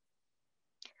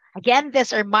 Again,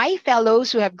 these are my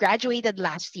fellows who have graduated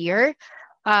last year.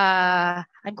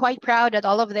 I'm quite proud that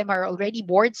all of them are already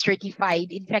board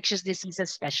certified infectious diseases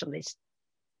specialists.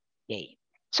 Okay.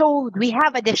 So we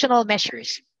have additional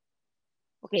measures.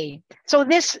 Okay. So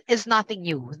this is nothing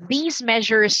new. These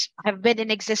measures have been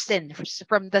in existence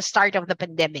from the start of the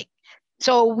pandemic.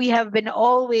 So we have been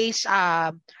always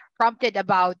prompted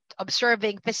about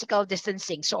observing physical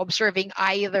distancing. So observing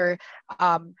either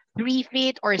 3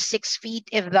 feet or 6 feet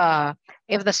if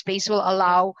the space will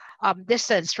allow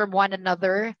distance from one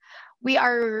another. We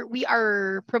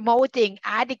are promoting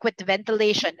adequate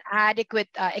ventilation, adequate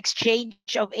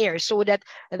exchange of air, so that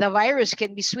the virus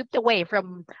can be swept away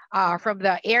from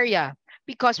the area.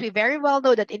 Because we very well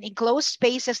know that in enclosed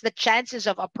spaces, the chances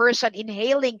of a person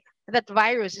inhaling that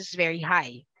virus is very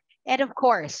high. And of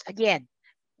course, again,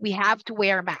 we have to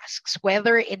wear masks,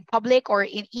 whether in public or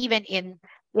even in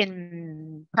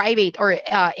private or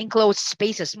enclosed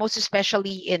spaces, most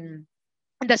especially in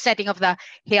the setting of the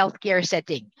healthcare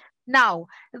setting. Now,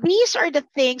 these are the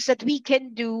things that we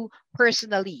can do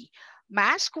personally.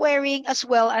 Mask wearing as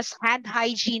well as hand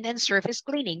hygiene and surface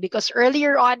cleaning, because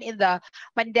earlier on in the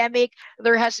pandemic,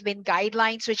 there has been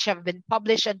guidelines which have been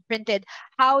published and printed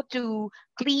how to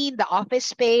clean the office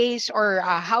space, or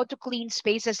how to clean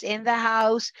spaces in the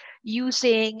house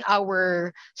using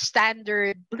our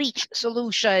standard bleach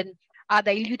solution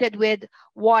diluted with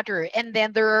water. And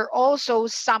then there are also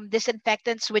some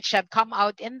disinfectants which have come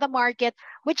out in the market,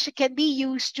 which can be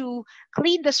used to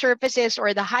clean the surfaces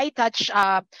or the high touch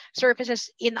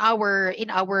surfaces in our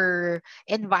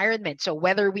environment. So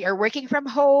whether we are working from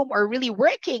home or really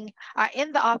working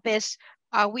in the office,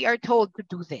 we are told to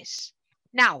do this.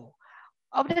 Now,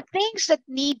 of the things that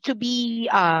need to be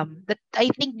that I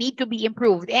think need to be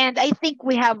improved, and I think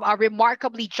we have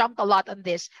remarkably jumped a lot on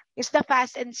this, is the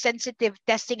fast and sensitive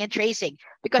testing and tracing.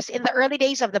 Because in the early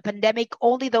days of the pandemic,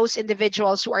 only those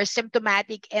individuals who are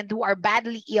symptomatic and who are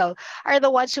badly ill are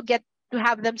the ones who get to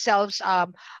have themselves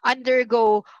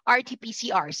undergo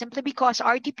RT-PCR, simply because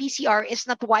RT-PCR is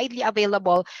not widely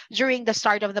available during the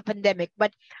start of the pandemic.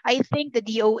 But I think the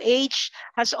DOH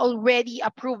has already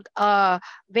approved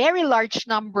very large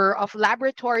number of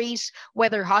laboratories,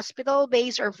 whether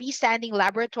hospital-based or freestanding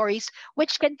laboratories,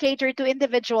 which can cater to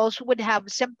individuals who would have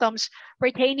symptoms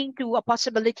pertaining to a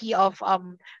possibility of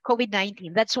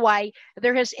COVID-19. That's why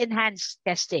there is enhanced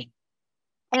testing.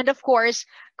 And of course,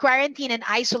 quarantine and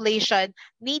isolation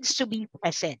needs to be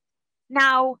present.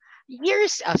 Now,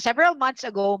 several months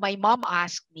ago, my mom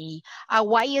asked me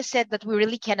why is it that we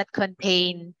really cannot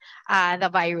contain the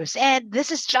virus. And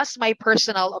this is just my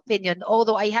personal opinion,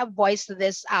 although I have voiced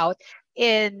this out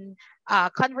in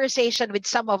conversation with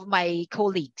some of my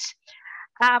colleagues.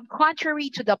 Contrary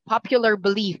to the popular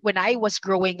belief when I was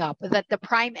growing up that the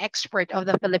prime export of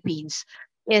the Philippines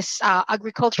is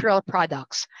agricultural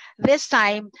products, this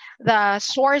time the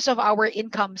source of our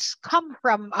incomes come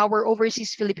from our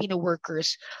overseas Filipino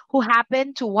workers who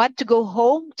happen to want to go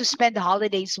home to spend the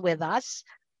holidays with us.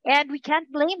 And we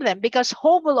can't blame them because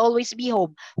home will always be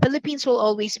home. Philippines will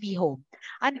always be home.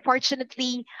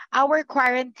 Unfortunately, our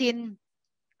quarantine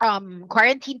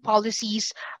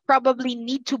policies probably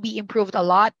need to be improved a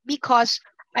lot because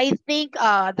I think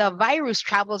the virus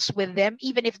travels with them,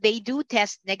 even if they do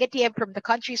test negative from the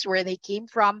countries where they came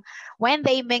from, when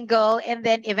they mingle, and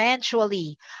then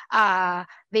eventually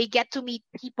they get to meet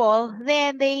people,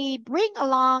 then they bring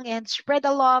along and spread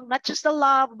along not just the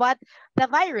love, but the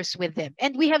virus with them.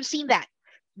 And we have seen that.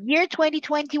 Year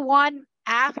 2021,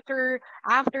 after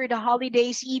the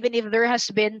holidays, even if there has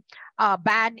been a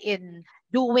ban in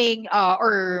doing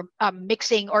or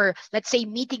mixing, or let's say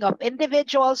meeting of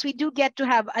individuals, we do get to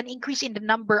have an increase in the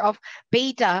number of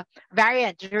beta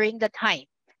variant during the time.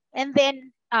 And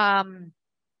then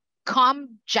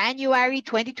come January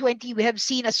 2020, we have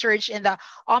seen a surge in the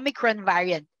Omicron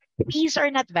variant. These are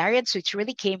not variants which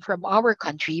really came from our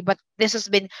country, but this has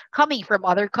been coming from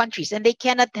other countries, and they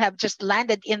cannot have just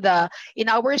landed in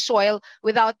our soil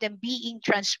without them being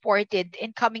transported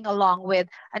and coming along with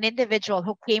an individual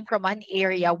who came from an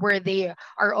area where they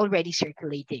are already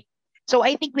circulating. So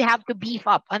I think we have to beef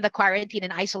up on the quarantine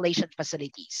and isolation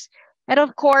facilities. And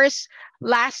of course,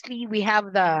 lastly, we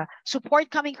have the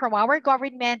support coming from our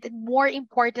government. And more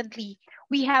importantly,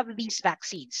 we have these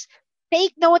vaccines.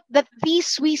 Take note that the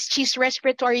Swiss cheese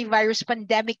respiratory virus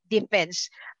pandemic defense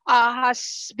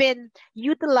has been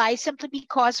utilized simply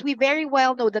because we very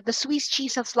well know that the Swiss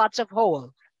cheese has lots of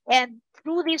holes. And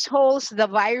through these holes, the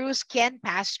virus can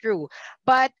pass through.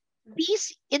 But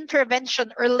these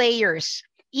intervention or layers,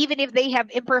 even if they have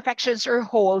imperfections or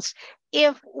holes,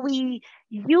 if we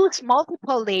use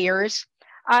multiple layers,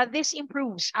 this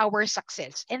improves our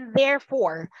success. And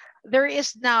therefore, there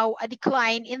is now a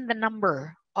decline in the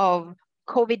number of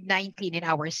COVID-19 in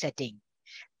our setting.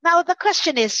 Now, the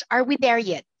question is, are we there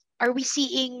yet? Are we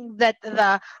seeing that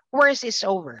the worst is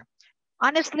over?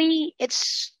 Honestly,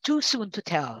 it's too soon to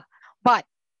tell. But,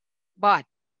 but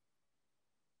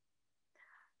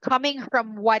coming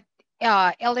from what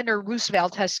Eleanor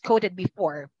Roosevelt has quoted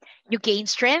before, you gain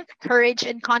strength, courage,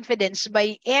 and confidence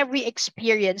by every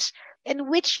experience in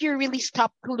which you really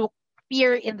stop to look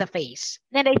fear in the face.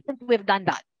 And I think we've done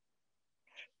that.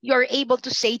 You're able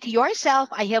to say to yourself,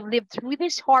 I have lived through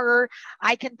this horror.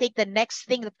 I can take the next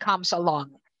thing that comes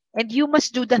along. And you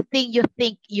must do the thing you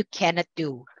think you cannot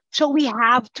do. So we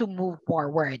have to move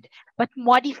forward. But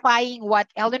modifying what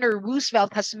Eleanor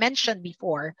Roosevelt has mentioned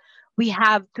before, we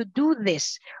have to do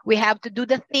this. We have to do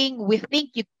the thing we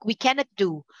think we cannot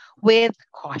do with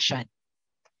caution.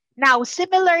 Now,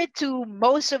 similar to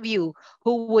most of you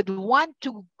who would want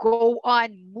to go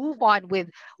on, move on with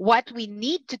what we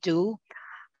need to do,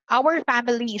 our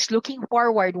family is looking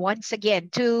forward once again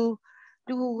to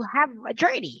have a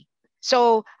journey.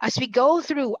 So as we go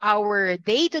through our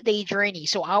day-to-day journey,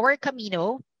 so our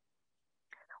Camino,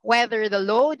 whether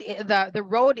the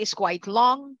road is quite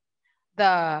long,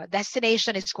 the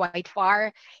destination is quite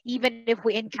far, even if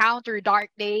we encounter dark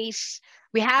days,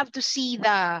 we have to see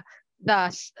the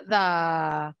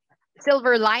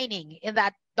silver lining in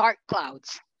that dark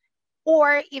clouds.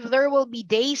 Or if there will be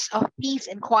days of peace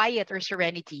and quiet or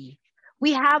serenity,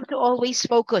 we have to always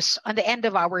focus on the end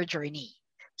of our journey.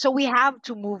 So we have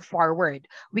to move forward.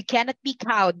 We cannot be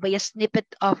cowed by a snippet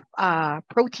of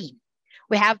protein.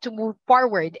 We have to move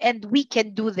forward, and we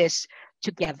can do this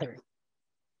together.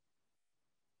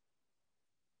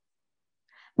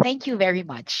 Thank you very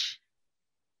much.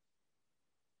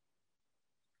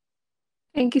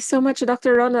 Thank you so much,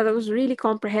 Dr. Rona. That was really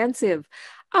comprehensive.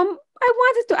 I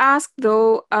wanted to ask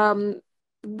though,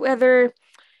 whether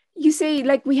you say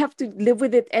like we have to live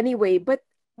with it anyway, but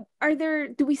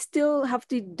do we still have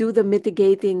to do the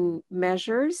mitigating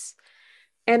measures?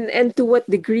 And to what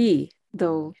degree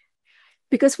though?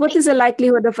 Because what is the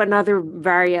likelihood of another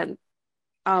variant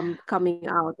coming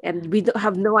out, and we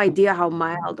have no idea how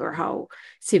mild or how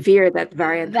severe that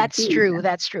variant would That's be. true.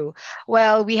 That's true.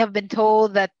 Well, we have been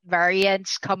told that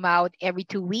variants come out every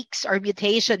 2 weeks, or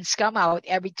mutations come out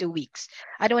every 2 weeks.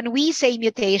 And when we say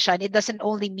mutation, it doesn't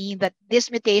only mean that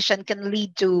this mutation can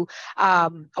lead to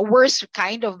a worse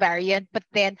kind of variant, but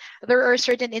then there are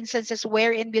certain instances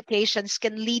wherein mutations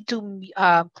can lead to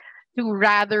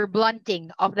rather blunting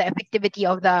of the effectivity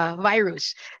of the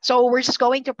virus. So we're just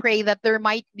going to pray that there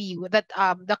might be that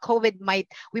the COVID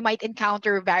we might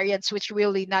encounter variants which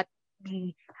really not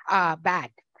be bad.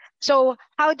 So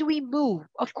how do we move?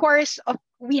 Of course,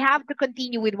 we have to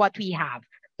continue with what we have.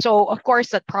 So of course,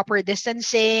 that proper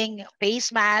distancing,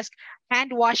 face mask,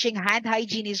 hand washing, hand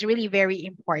hygiene is really very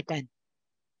important.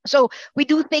 So we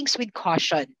do things with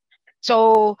caution.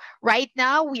 So right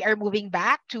now we are moving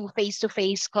back to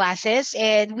face-to-face classes,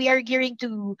 and we are gearing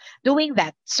to doing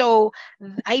that. So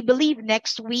I believe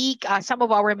next week some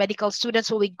of our medical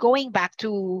students will be going back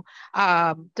to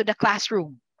the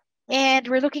classroom. And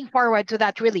we're looking forward to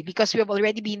that really because we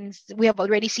have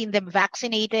already seen them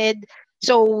vaccinated.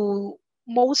 So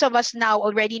most of us now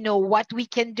already know what we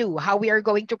can do, how we are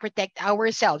going to protect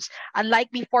ourselves.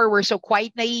 Unlike before, we're so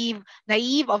quite naive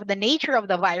of the nature of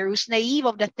the virus, naive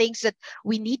of the things that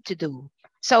we need to do.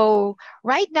 So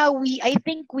right now, I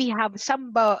think we have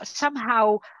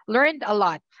somehow learned a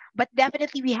lot, but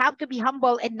definitely we have to be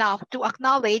humble enough to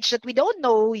acknowledge that we don't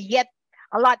know yet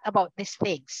a lot about these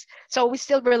things. So we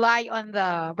still rely on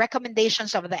the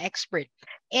recommendations of the expert.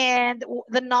 And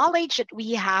the knowledge that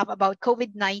we have about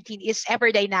COVID-19 is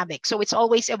ever dynamic. So it's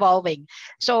always evolving.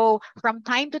 So from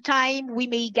time to time, we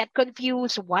may get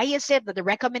confused. Why is it that the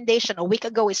recommendation a week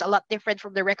ago is a lot different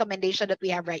from the recommendation that we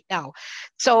have right now?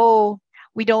 So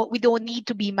we don't need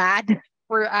to be mad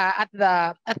for at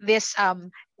this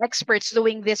experts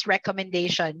doing this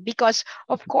recommendation, because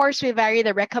of course we vary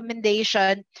the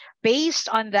recommendation based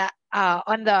on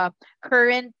the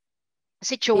current Data.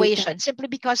 situation, simply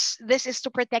because this is to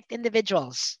protect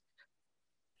individuals.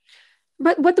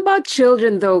 But what about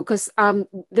children though? Because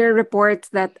there are reports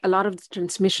that a lot of the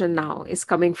transmission now is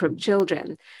coming from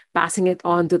children, passing it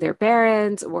on to their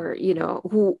parents, or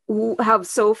who have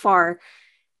so far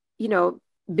you know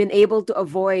been able to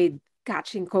avoid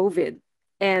catching COVID,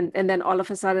 and then all of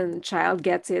a sudden a child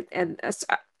gets it, and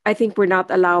I think we're not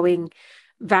allowing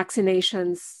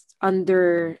vaccinations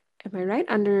under. Am I right?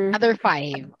 Under Under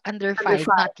five,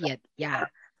 not five. yet. Yeah.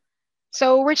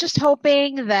 So we're just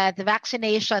hoping that the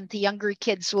vaccination to younger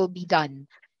kids will be done.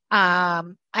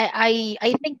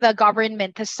 I think the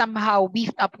government has somehow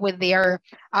beefed up with their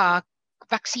uh,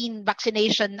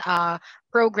 vaccination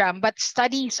program, but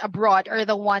studies abroad are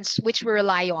the ones which we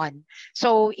rely on.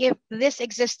 So if this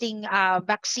existing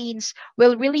vaccines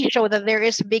will really show that there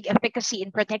is big efficacy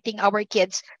in protecting our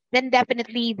kids, then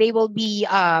definitely they will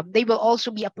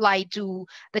also be applied to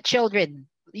the children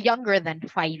younger than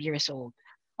 5 years old.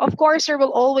 Of course, there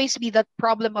will always be that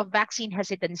problem of vaccine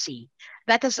hesitancy.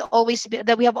 That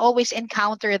we have always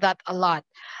encountered that a lot.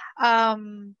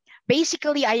 Um,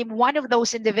 Basically, I am one of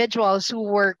those individuals who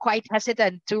were quite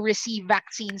hesitant to receive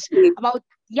vaccines about,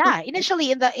 yeah,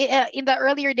 initially in the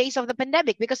earlier days of the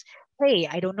pandemic, because hey,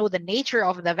 I don't know the nature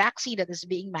of the vaccine that is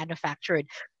being manufactured.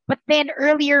 But then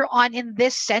earlier on in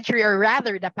this century, or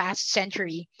rather the past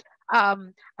century,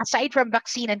 aside from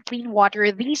vaccine and clean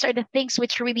water, these are the things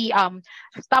which really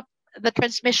stop the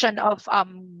transmission of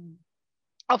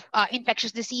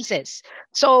infectious diseases.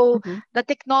 So Mhm. the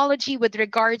technology with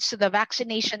regards to the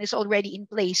vaccination is already in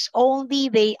place. Only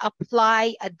they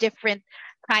apply a different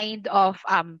kind of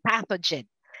pathogen.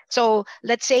 So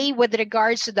let's say with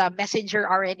regards to the messenger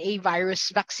RNA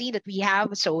virus vaccine that we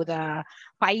have, so the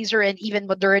Pfizer and even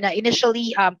Moderna,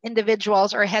 initially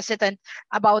individuals are hesitant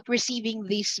about receiving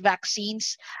these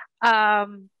vaccines.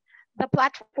 Um, the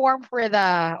platform for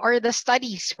the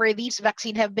studies for these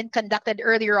vaccine have been conducted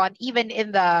earlier on, even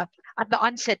in the at the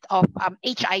onset of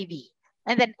HIV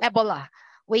and then Ebola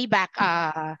way back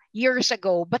years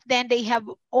ago. But then they have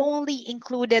only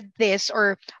included this,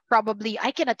 or probably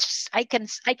I cannot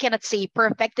say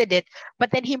perfected it,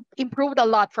 but then he improved a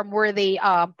lot from where they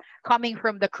coming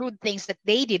from the crude things that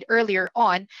they did earlier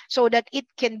on, so that it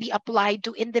can be applied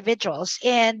to individuals.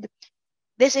 And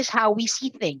this is how we see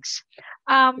things.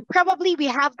 Probably we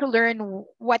have to learn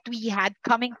what we had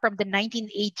coming from the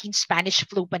 1918 Spanish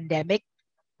flu pandemic.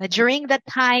 During that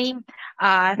time,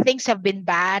 things have been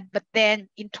bad, but then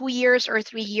in 2 years or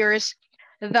 3 years,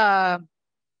 the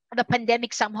the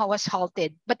pandemic somehow was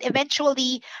halted. But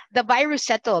eventually, the virus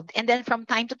settled, and then from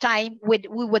time to time, we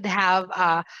would have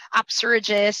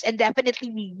upsurges, and definitely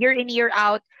year in year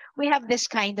out, we have this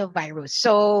kind of virus.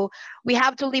 So we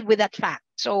have to live with that fact.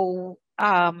 So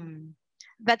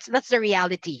that's the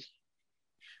reality.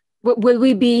 Will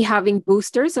we be having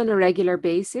boosters on a regular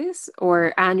basis,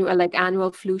 or annual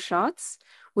flu shots?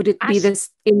 Would it be As this,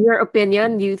 in your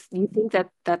opinion, you think that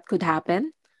that could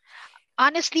happen?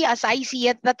 honestly as I see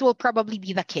it, that will probably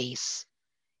be the case.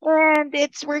 And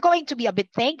we're going to be a bit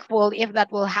thankful if that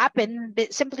will happen,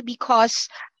 simply because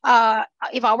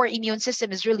if our immune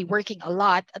system is really working a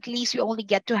lot, at least we only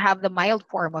get to have the mild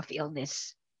form of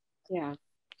illness. Yeah.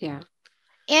 Yeah.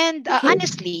 And Okay.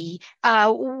 honestly,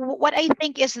 what I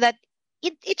think is that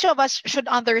each of us should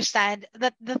understand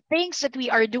that the things that we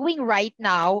are doing right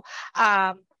now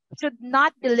um, should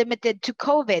not be limited to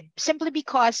COVID, simply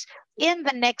because in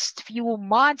the next few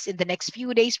months, in the next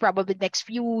few days, probably next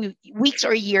few weeks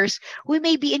or years, we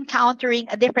may be encountering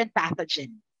a different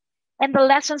pathogen. And the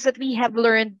lessons that we have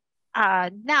learned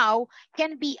now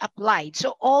can be applied.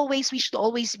 So we should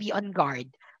always be on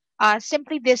guard.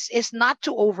 Simply, this is not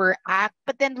to overact,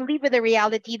 but then live with the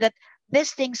reality that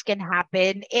these things can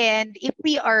happen. And if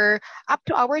we are up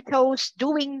to our toes,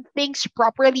 doing things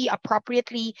properly,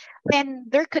 appropriately, then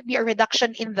there could be a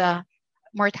reduction in the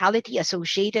mortality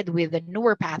associated with the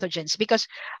newer pathogens. Because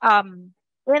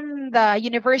in the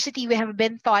university, we have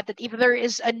been taught that if there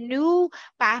is a new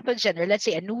pathogen, or let's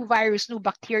say a new virus, new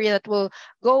bacteria that will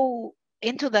go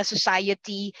into the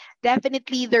society,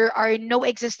 definitely there are no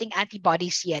existing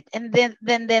antibodies yet, and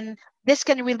then this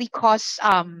can really cause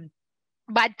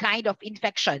bad kind of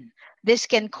infection. This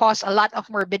can cause a lot of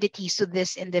morbidities to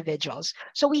these individuals.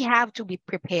 So we have to be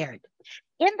prepared.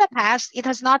 In the past, it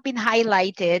has not been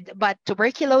highlighted, but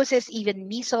tuberculosis, even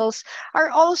measles, are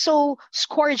also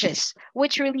scourges,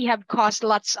 which really have caused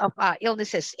lots of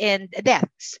illnesses and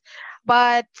deaths.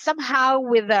 But somehow,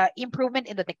 with the improvement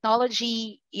in the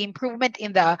technology, improvement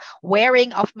in the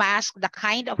wearing of masks, the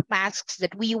kind of masks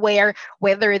that we wear,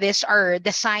 whether these are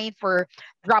designed for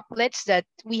droplets that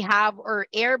we have or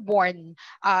airborne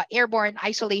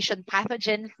isolation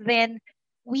pathogens, then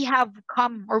we have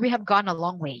come or we have gone a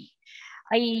long way.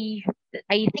 I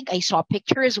I think I saw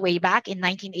pictures way back in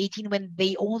 1918 when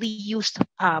they only used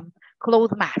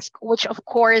cloth mask, which of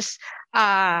course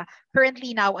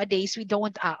currently nowadays we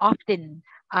don't often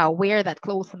wear that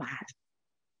cloth mask.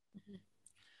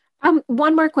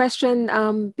 One more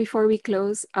question before we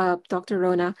close, Dr.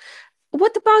 Rona.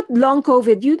 What about long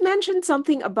COVID? You'd mentioned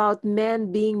something about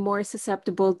men being more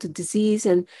susceptible to disease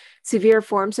and severe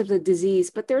forms of the disease,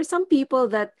 but there are some people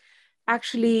that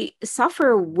actually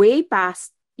suffer way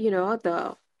past,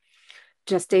 the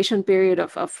gestation period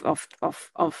of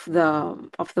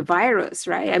the virus,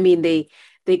 right? I mean, they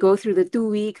go through the 2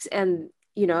 weeks and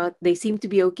they seem to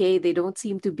be okay. They don't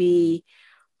seem to be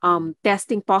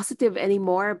testing positive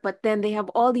anymore, but then they have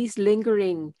all these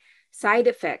lingering side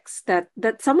effects that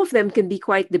some of them can be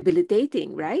quite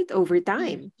debilitating, right, over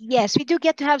time. Yes, we do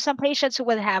get to have some patients who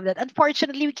will have that.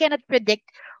 Unfortunately, we cannot predict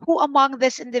who among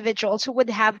these individuals who would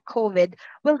have COVID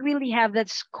will really have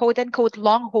that quote unquote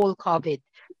long haul COVID.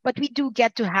 But we do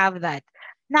get to have that.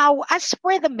 Now, as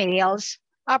for the males,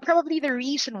 probably the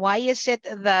reason why is it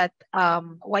that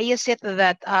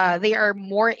they are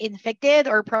more infected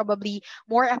or probably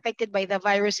more affected by the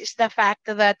virus is the fact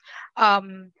that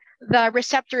the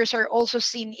receptors are also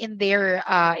seen in their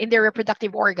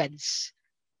reproductive organs,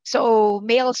 so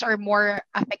males are more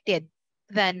affected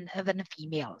than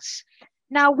females.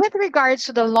 Now, with regards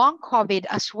to the long COVID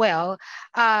as well,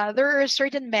 there are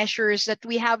certain measures that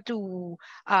we have to,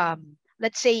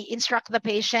 let's say, instruct the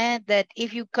patient that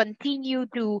if you continue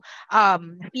to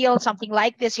feel something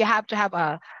like this, you have to have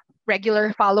a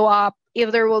regular follow up. If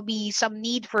there will be some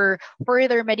need for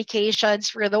further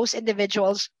medications for those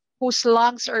individuals whose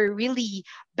lungs are really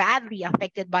badly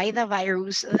affected by the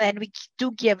virus, then we do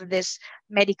give these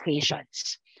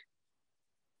medications.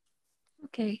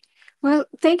 Okay. Well,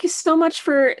 thank you so much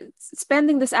for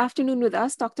spending this afternoon with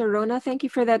us, Dr. Rona. Thank you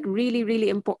for that really, really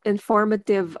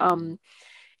informative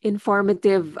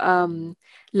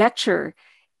lecture.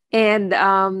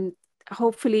 And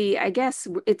hopefully, I guess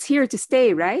it's here to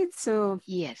stay, right? So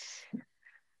Yes.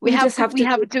 We we have just to have we to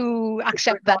have take to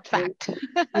accept that precautions.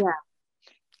 fact. Yeah.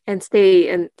 And stay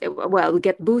and well,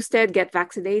 get boosted, get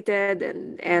vaccinated,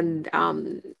 and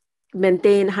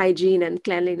maintain hygiene and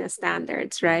cleanliness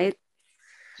standards, right?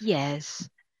 Yes.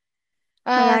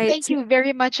 All right. Thank So, you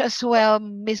very much as well,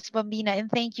 Miss Bambina, and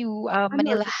thank you, no,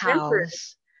 Manila it's a pleasure.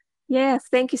 House. Yes,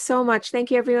 thank you so much. Thank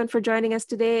you everyone for joining us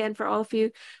today and for all of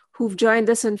you who've joined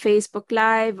us on Facebook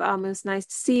Live. It's nice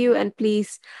to see you. And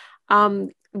please,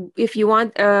 um, if you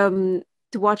want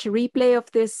to watch a replay of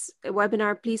this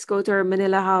webinar, please go to our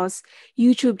Manila House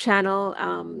YouTube channel.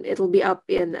 It'll be up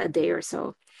in a day or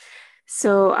so.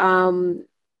 So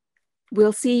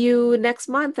we'll see you next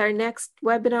month. Our next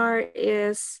webinar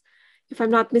is, if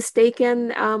I'm not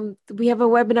mistaken, we have a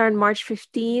webinar on March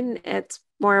 15. It's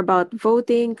more about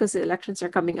voting because the elections are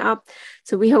coming up.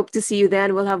 So we hope to see you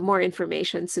then. We'll have more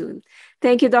information soon.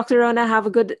 Thank you, Dr. Rona. Have a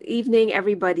good evening,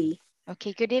 everybody.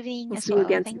 Okay, good evening We'll as see you well.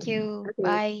 again Thank soon. you. Okay.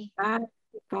 Bye. Bye.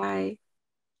 Bye.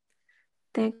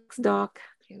 Thanks, Doc.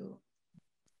 Thank you.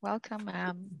 Welcome,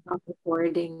 ma'am. Stop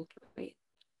recording. Wait.